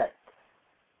 Okay.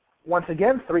 Once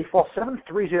again,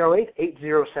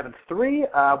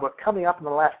 347-308-8073. We're coming up in the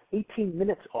last 18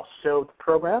 minutes or so of the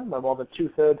program. We're more than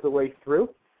 2/3 of the way through.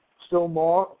 Still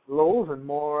more lulls and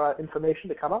more information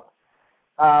to come up.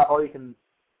 Or you can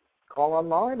call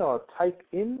online or type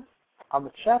in on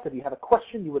the chat if you have a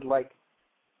question you would like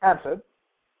answered.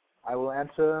 I will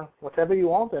answer whatever you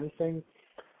want, anything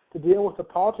to deal with the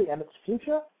party and its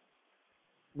future.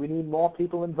 We need more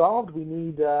people involved. We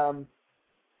need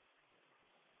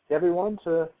everyone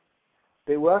to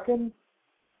be working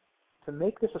to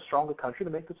make this a stronger country, to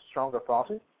make this a stronger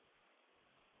party.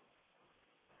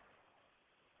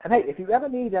 And hey, if you ever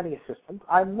need any assistance,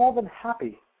 I'm more than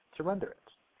happy to render it.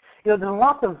 You know, there's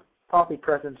lots of party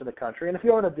presidents in the country, and if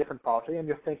you're in a different party and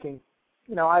you're thinking,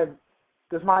 you know,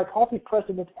 does my party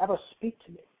president ever speak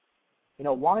to me? You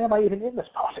know, why am I even in this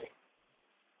party?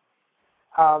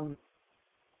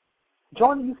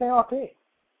 Join the UKRP.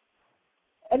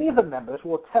 Any of the members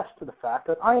will attest to the fact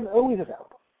that I am always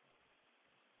available.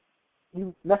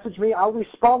 You message me, I'll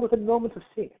respond within moments of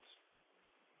seeing it.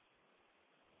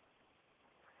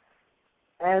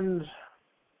 And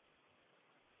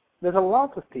there's a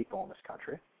lot of people in this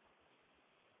country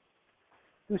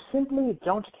who simply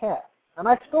don't care. And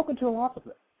I've spoken to a lot of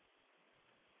them.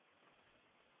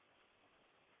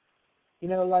 You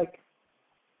know, like,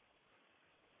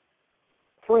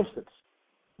 for instance,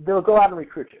 they'll go out and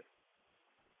recruit you.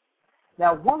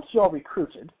 Now, once you're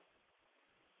recruited,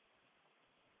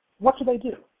 what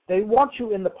do? They want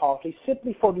you in the party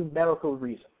simply for numerical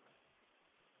reasons.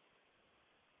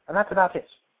 And that's about it.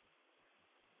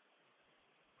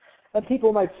 And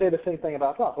people might say the same thing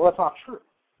about us. Well, that's not true.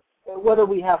 Whether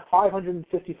we have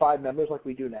 555 members like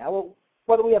we do now, or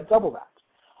whether we have double that,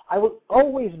 I will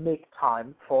always make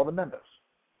time for the members.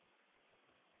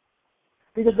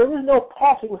 Because there is no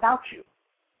party without you.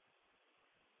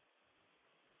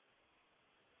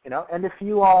 You know, and if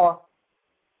you are,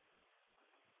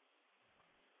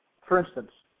 for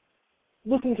instance,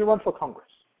 looking to run for Congress,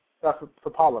 for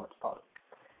Parliament, pardon.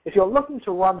 If you're looking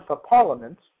to run for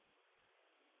Parliament,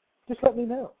 just let me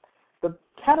know. The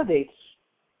candidates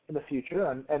in the future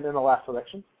and in the last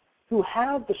election who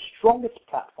have the strongest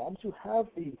platforms, who have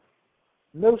the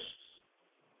most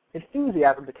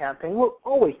enthusiasm to campaign will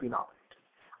always be nominated.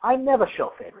 I never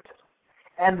show favoritism.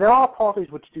 And there are parties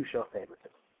which do show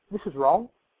favoritism. This is wrong.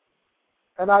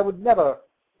 And I would never,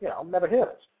 never hear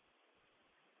it.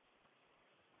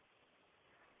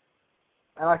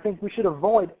 And I think we should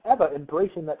avoid ever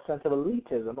embracing that sense of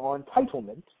elitism or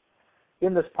entitlement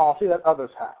in this party that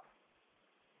others have.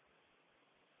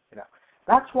 You know,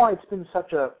 that's why it's been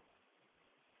such a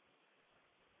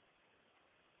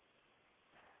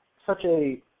how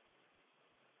do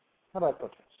I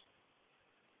put this?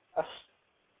 A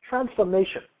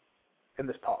transformation in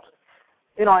this party.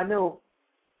 You know, I know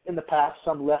in the past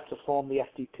some left to form the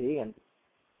FDP, and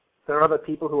there are other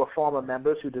people who are former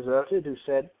members who deserted, who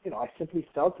said, I simply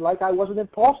felt like I wasn't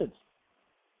important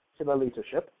to the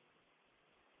leadership.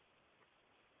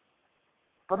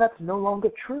 But that's no longer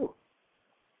true.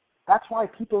 That's why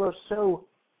people are so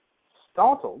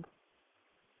startled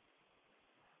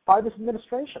by this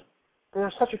administration.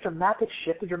 There's such a dramatic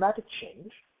shift, a dramatic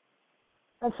change,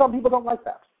 and some people don't like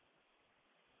that.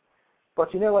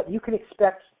 But you know what? You can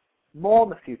expect more in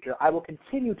the future. I will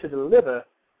continue to deliver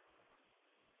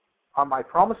on my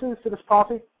promises to this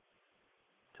party,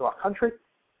 to our country.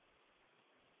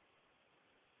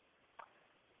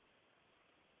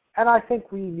 And I think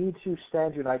we need to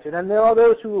stand united. And there are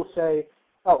those who will say,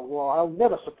 oh, well, I'll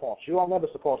never support you. I'll never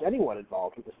support anyone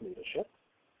involved with this leadership.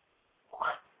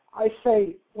 I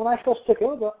say, when I first took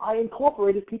over, I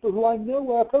incorporated people who I know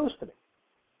were opposed to me.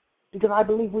 Because I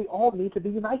believe we all need to be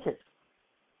united.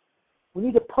 We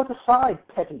need to put aside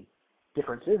petty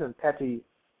differences and petty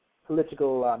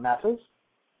political matters.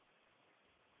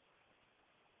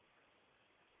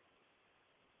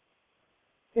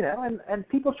 You know, and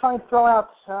people try and throw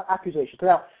out accusations.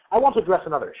 Now, I want to address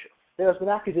another issue. There's been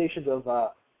accusations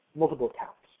of multiple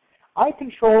accounts. I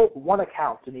control one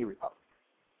account in eRepublic.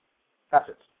 That's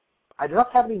it. I do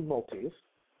not have any multis.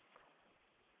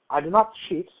 I do not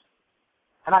cheat.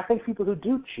 And I think people who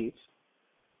do cheat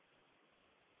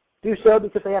do so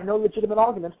because they have no legitimate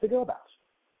arguments to go about.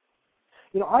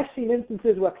 You know, I've seen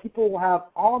instances where people will have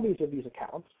armies of these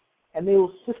accounts, and they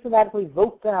will systematically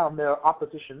vote down their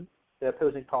opposition, their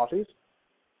opposing parties,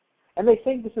 and they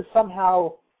think this is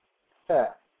somehow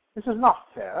fair. This is not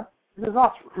fair. This is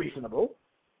not reasonable.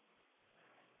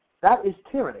 That is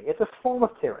tyranny. It's a form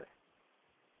of tyranny.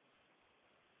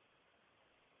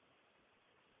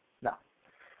 No.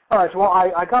 All right, well,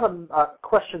 I got a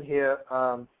question here,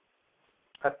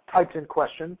 a typed-in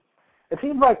question. It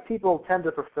seems like people tend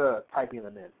to prefer typing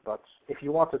them in, but if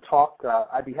you want to talk,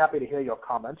 I'd be happy to hear your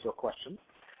comments, your questions.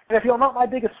 And if you're not my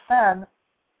biggest fan,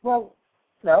 well,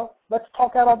 no, let's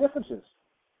talk out our differences.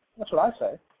 That's what I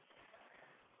say.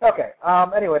 Okay,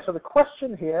 anyway, so the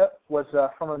question here was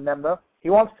from a member. He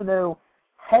wants to know,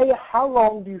 hey, how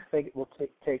long do you think it will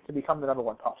take to become the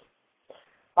 #1 party?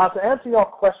 To answer your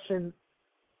question,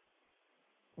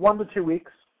 1 to 2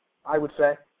 weeks, I would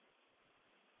say.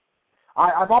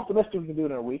 I'm optimistic we can do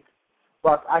it in a week,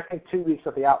 but I think 2 weeks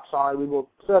at the outside, we will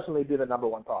certainly be the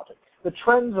 #1 party. The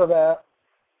trends are there.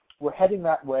 We're heading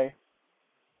that way.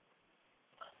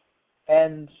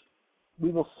 And we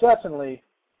will certainly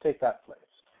take that place.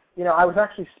 You know, I was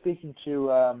actually speaking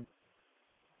to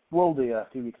Woldy a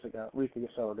week or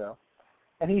so ago,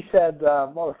 and he said,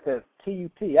 well, if the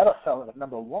TUP ever fell at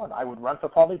 #1, I would run for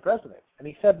party president. And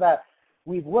he said that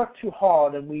we've worked too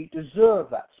hard and we deserve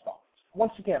that spot.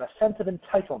 Once again, a sense of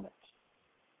entitlement.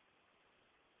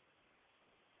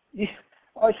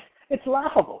 It's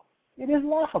laughable. It is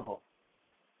laughable.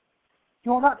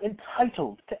 You are not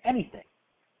entitled to anything.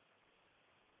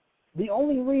 The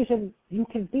only reason you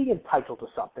can be entitled to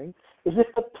something is if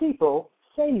the people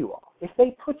say you are, if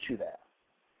they put you there.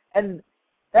 And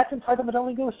that entitlement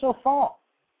only goes so far.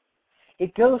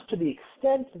 It goes to the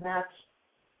extent that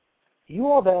you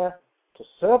are there to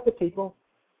serve the people,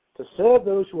 to serve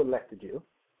those who elected you.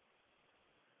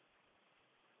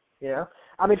 You know?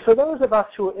 I mean, for those of us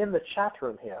who are in the chat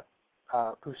room here,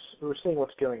 who are seeing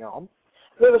what's going on,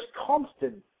 there is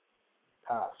constant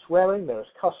swearing, there is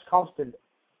constant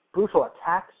brutal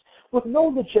attacks with no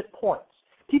legit points.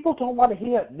 People don't want to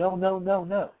hear no, no, no,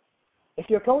 no. If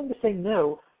you're going to say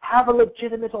no, have a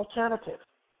legitimate alternative.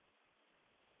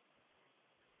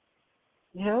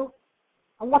 You know?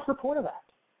 And what's the point of that?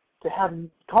 To have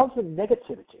constant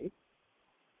negativity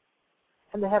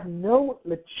and to have no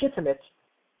legitimate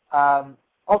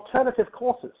alternative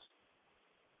courses.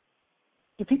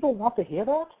 Do people want to hear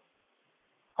that?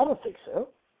 I don't think so.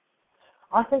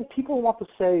 I think people want to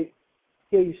say,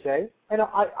 hear you say, and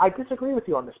I disagree with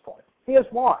you on this point. Here's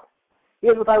why.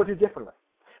 Here's what I would do differently.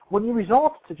 When you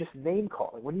resort to just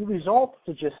name-calling, when you resort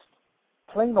to just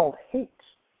plain old hate,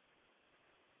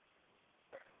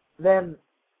 then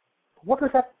what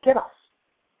does that get us?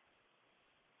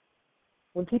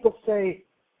 When people say,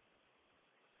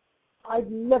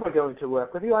 I'm never going to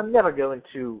work with you, I'm never going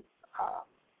to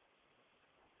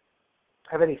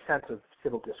have any sense of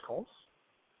civil discourse.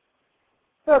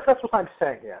 That's what I'm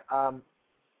saying here.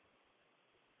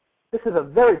 This is a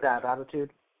very bad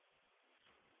attitude,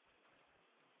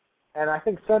 and I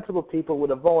think sensible people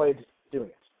would avoid doing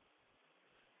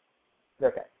it.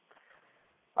 Okay.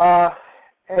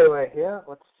 Anyway, here,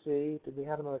 let's see. Did we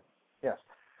have another? Yes.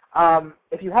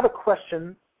 If you have a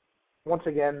question, once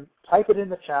again, type it in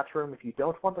the chat room. If you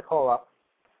don't want to call up,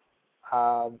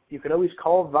 you can always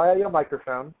call via your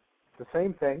microphone. It's the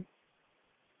same thing.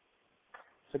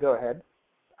 So go ahead.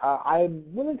 I'm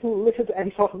willing to listen to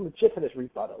any sort of legitimate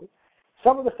rebuttal.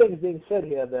 Some of the things being said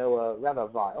here, though, are rather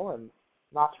vile and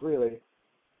not really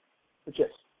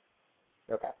legit.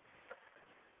 Okay.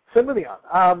 So moving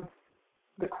on.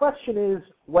 The question is,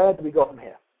 where do we go from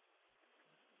here?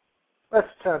 Let's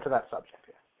turn to that subject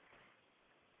here.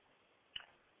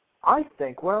 I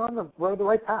think we're on the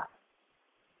right path.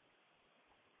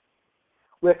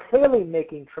 We're clearly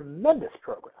making tremendous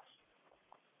progress.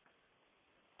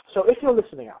 So if you're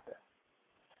listening out there,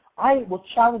 I will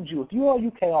challenge you, if you are a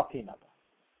UKRP member,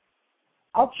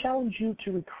 I'll challenge you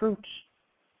to recruit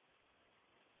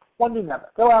one new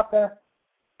member. Go out there,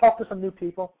 talk to some new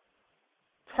people,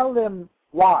 tell them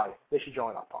why they should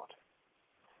join our party.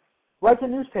 Write a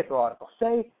newspaper article.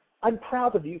 Say, I'm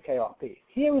proud of the UKRP.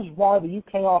 Here is why the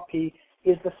UKRP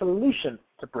is the solution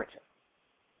to Britain.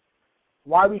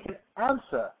 Why we can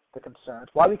answer the concerns,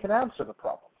 why we can answer the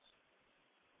problems.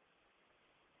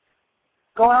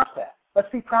 Go out there. Let's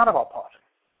be proud of our party.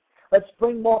 Let's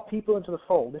bring more people into the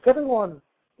fold. If everyone,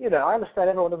 I understand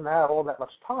everyone doesn't have all that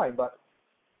much time, but,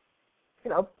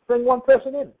 bring one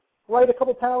person in. Write a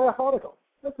couple paragraph article.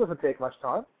 That doesn't take much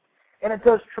time. And it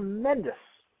does tremendous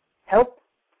help.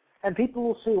 And people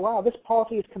will see, wow, this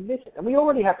party is committed. And we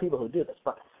already have people who do this.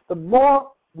 But the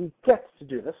more we get to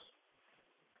do this,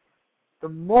 the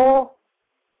more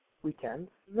we can.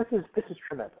 And this is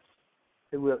tremendous.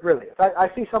 It really is. I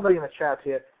see somebody in the chat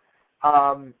here.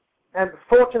 And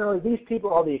fortunately, these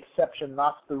people are the exception,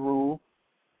 not the rule.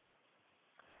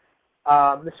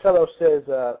 This fellow says,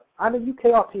 I'm a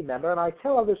UKRP member, and I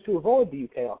tell others to avoid the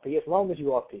UKRP as long as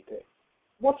you are PP.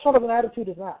 What sort of an attitude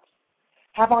is that?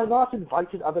 Have I not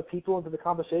invited other people into the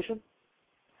conversation?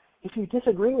 If you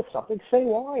disagree with something, say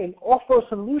why and offer a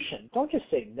solution. Don't just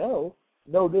say no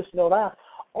this, no that.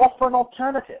 Offer an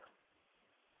alternative.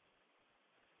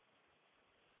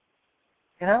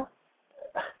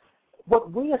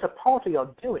 What we as a party are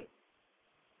doing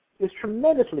is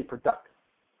tremendously productive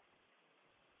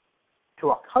to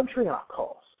our country and our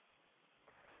cause.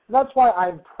 And that's why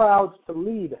I'm proud to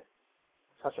lead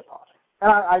such a party.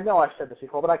 And I know I've said this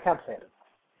before, but I can't say it enough.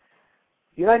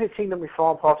 United Kingdom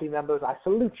Reform Party members, I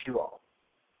salute you all.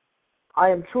 I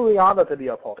am truly honored to be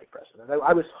your party president.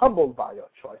 I was humbled by your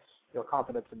choice, your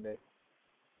confidence in me.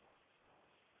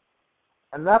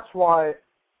 And that's why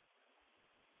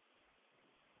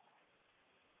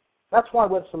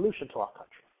we're the solution to our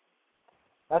country.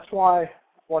 That's why,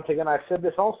 once again, I've said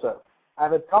this also.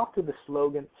 I've adopted the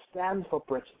slogan, Stand for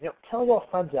Britain. Tell your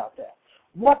friends out there,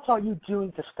 what are you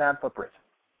doing to stand for Britain?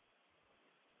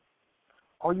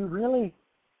 Are you really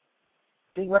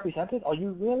being represented? Are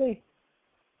you really,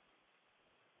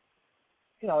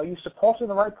 are you supporting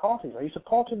the right parties? Are you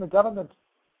supporting the government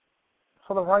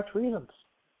for the right reasons?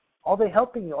 Are they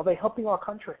helping you? Are they helping our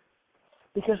country?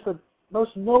 Because the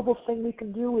most noble thing we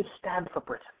can do is stand for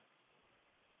Britain.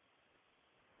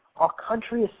 Our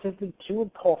country is simply too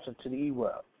important to the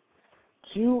E-world,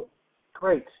 too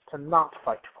great to not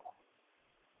fight for.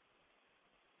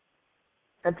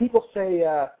 And people say,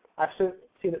 I've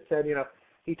seen it said,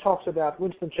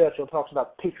 Winston Churchill talks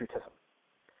about patriotism.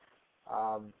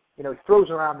 He throws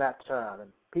around that term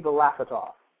and people laugh it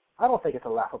off. I don't think it's a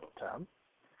laughable term.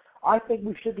 I think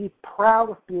we should be proud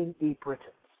of being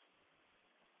E-Britons.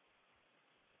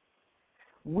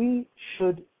 We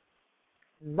should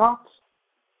not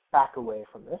back away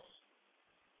from this.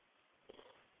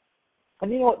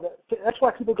 And that's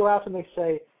why people go out and they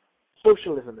say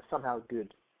socialism is somehow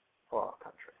good for our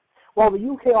country. While the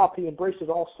UKRP embraces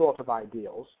all sorts of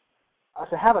ideals,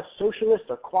 to have a socialist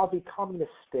or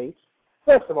quasi-communist state,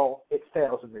 first of all, it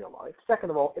fails in real life. Second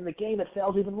of all, in the game, it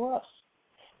fails even worse.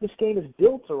 This game is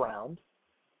built around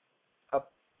a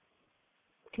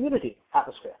community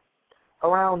atmosphere,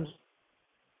 around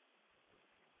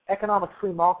economic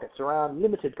free markets, around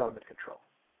limited government control.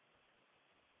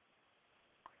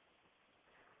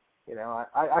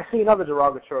 I see another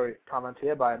derogatory comment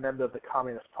here by a member of the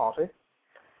Communist Party.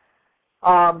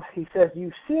 He says,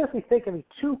 you seriously think any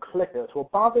two clickers will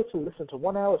bother to listen to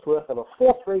 1 hour's worth of a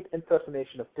fourth-rate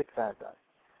impersonation of Dick Van Dyke?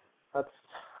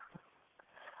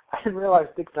 I didn't realize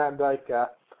Dick Van Dyke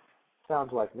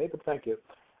sounds like me, but thank you.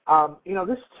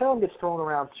 This term gets thrown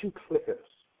around, two clickers.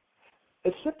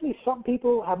 It's simply some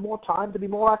people have more time to be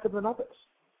more active than others.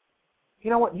 You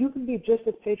know what? You can be just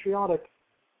as patriotic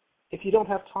if you don't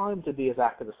have time to be as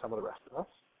active as some of the rest of us.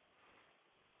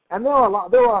 And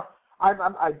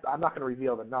I'm not going to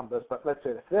reveal the numbers, but let's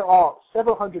say this. There are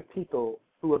several hundred people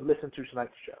who have listened to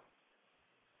tonight's show.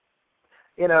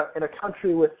 In a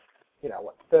country with,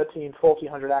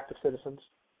 1,400 active citizens,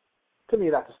 to me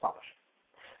that's astonishing.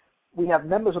 We have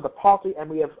members of the party and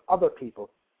we have other people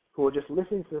who are just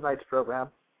listening to tonight's program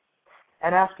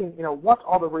and asking, what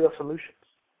are the real solutions?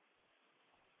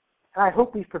 And I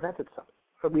hope we've presented some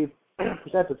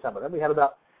of them. We have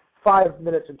about 5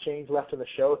 minutes and change left in the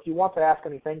show. If you want to ask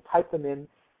anything, type them in,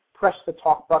 press the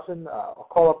talk button, or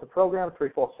call up the program,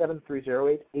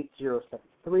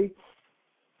 347-308-8073.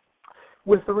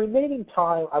 With the remaining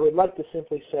time, I would like to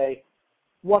simply say,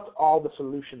 what are the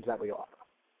solutions that we offer?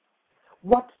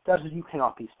 What does the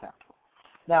UKRP stand for?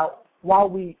 Now, while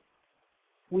we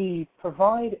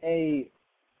provide an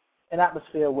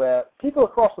atmosphere where people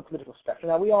across the political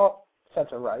spectrum, now we are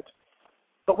center-right,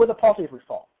 but we're the party of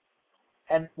reform.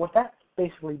 And what that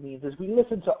basically means is we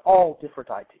listen to all different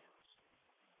ideas.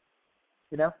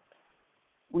 You know?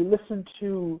 We listen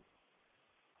to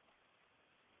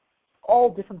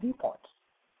all different viewpoints.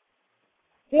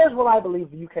 Here's what I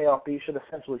believe the UKRP should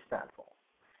essentially stand for.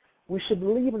 We should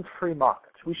believe in free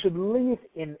markets. We should believe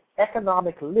in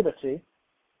economic liberty,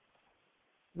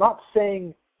 not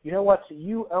saying, you know what,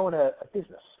 you own a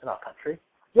business in our country.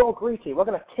 You're greedy. We're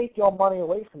going to take your money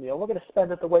away from you, and we're going to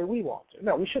spend it the way we want to.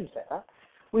 No, we shouldn't say that.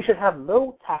 We should have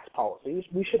low tax policies.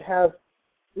 We should have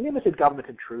limited government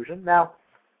intrusion. Now,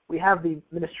 we have the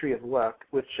Ministry of Work,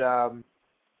 which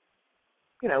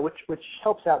which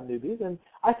helps out newbies, and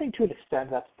I think to an extent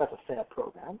that's a fair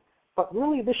program. But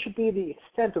really, this should be the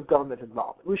extent of government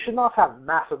involvement. We should not have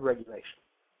massive regulation.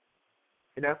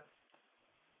 You know?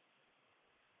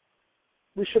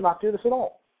 We should not do this at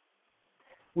all.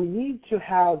 We need to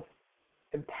have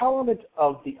empowerment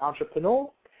of the entrepreneur.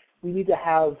 We need to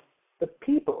have the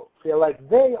people feel like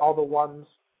they are the ones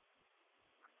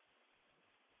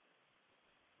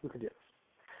who can do this.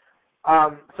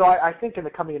 So I think in the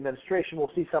coming administration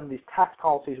we'll see some of these tax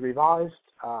policies revised,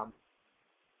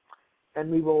 and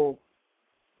we will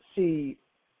see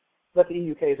that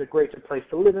the UK is a greater place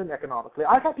to live in economically.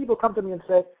 I've had people come to me and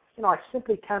say, I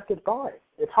simply can't get by.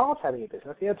 It's hard having a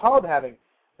business here. It's hard having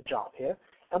a job here.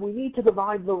 And we need to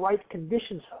provide the right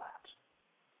conditions for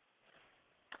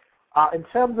that. In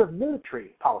terms of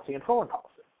military policy and foreign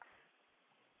policy,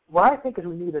 what I think is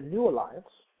we need a new alliance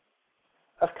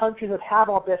of countries that have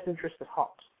our best interests at heart.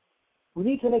 We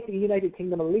need to make the United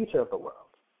Kingdom a leader of the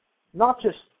world, not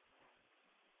just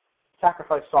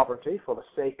sacrifice sovereignty for the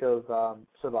sake of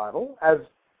survival, as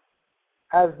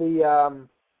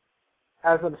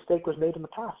the mistake was made in the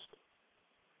past.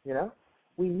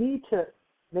 We need to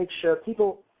make sure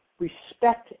people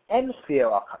respect and fear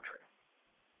our country.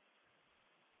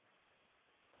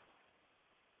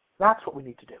 That's what we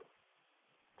need to do.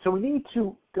 So we need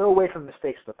to go away from the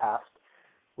mistakes of the past.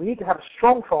 We need to have a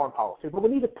strong foreign policy, but we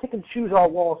need to pick and choose our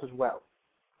wars as well.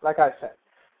 Like I said,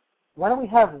 why don't we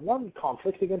have one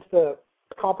conflict against a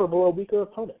comparable or weaker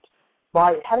opponent?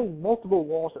 By having multiple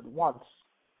wars at once,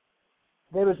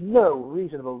 there is no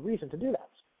reasonable reason to do that.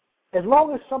 As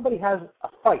long as somebody has a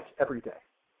fight every day.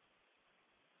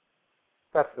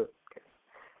 That's the case.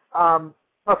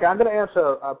 Okay, I'm going to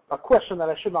answer a question that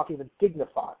I should not even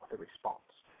dignify with a response.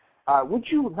 Would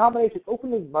you nominate an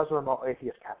openly Muslim or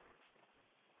atheist candidate?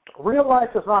 Real life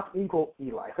does not equal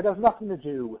e-life. It has nothing to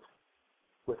do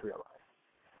with real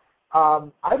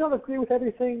life. I don't agree with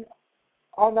everything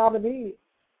our nominee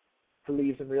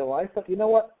believes in real life, but you know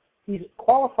what? He's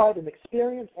qualified and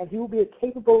experienced, and he will be a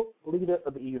capable leader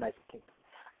of the eUnited Kingdom.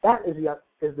 That is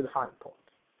the defining point.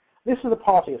 This is a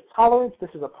party of tolerance. This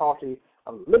is a party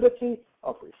of liberty,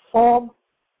 of reform.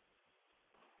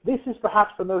 This is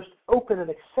perhaps the most open and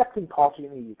accepting party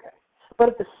in the UK. But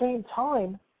at the same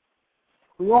time,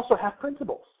 we also have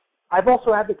principles. I've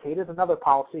also advocated another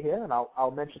policy here, and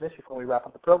I'll mention this before we wrap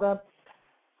up the program.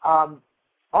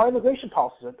 Our immigration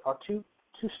policies are too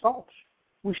staunch.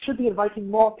 We should be inviting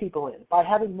more people in. By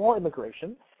having more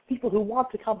immigration, people who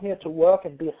want to come here to work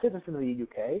and be a citizen of the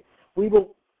UK, we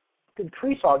will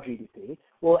increase our GDP,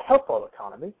 will help our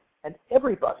economy, and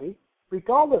everybody,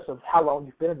 regardless of how long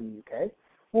you've been in the UK,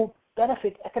 will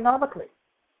benefit economically.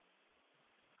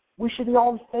 We should be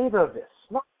all in favor of this,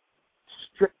 not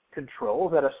strict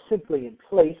controls that are simply in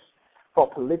place for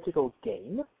political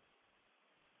gain.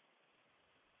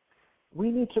 We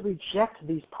need to reject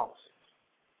these policies.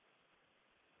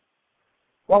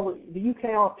 While the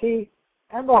UKRP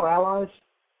and our allies,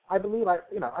 I believe, I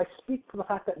speak from the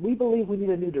fact that we believe we need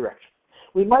a new direction.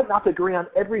 We might not agree on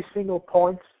every single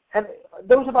point, and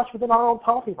those of us within our own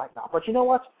party might not. But you know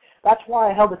what? That's why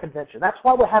I held a convention. That's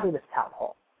why we're having this town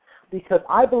hall, because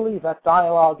I believe that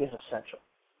dialogue is essential.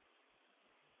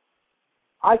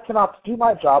 I cannot do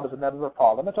my job as a member of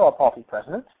parliament or a party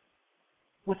president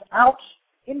without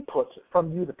input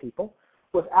from you, the people,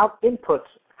 without input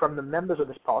from the members of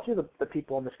this party, the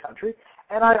people in this country.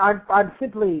 And I'm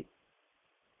simply,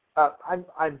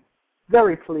 I'm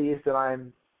very pleased and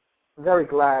I'm very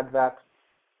glad that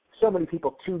so many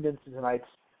people tuned into tonight's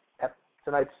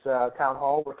town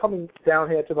hall. We're coming down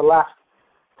here to the last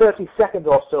 30 seconds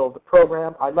or so of the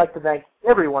program. I'd like to thank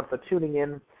everyone for tuning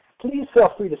in. Please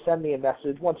feel free to send me a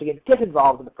message. Once again, get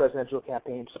involved in the presidential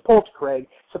campaign. Support Craig.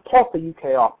 Support the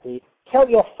UKRP. Tell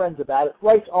your friends about it.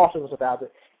 Write articles about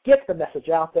it. Get the message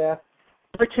out there.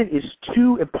 Britain is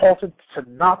too important to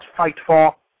not fight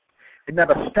for.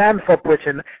 Remember, stand for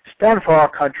Britain. Stand for our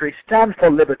country. Stand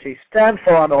for liberty. Stand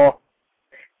for honor.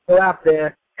 Go out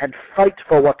there and fight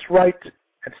for what's right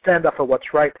and stand up for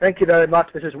what's right. Thank you very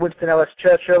much. This is Winston Ellis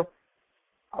Churchill.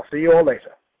 I'll see you all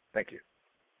later. Thank you.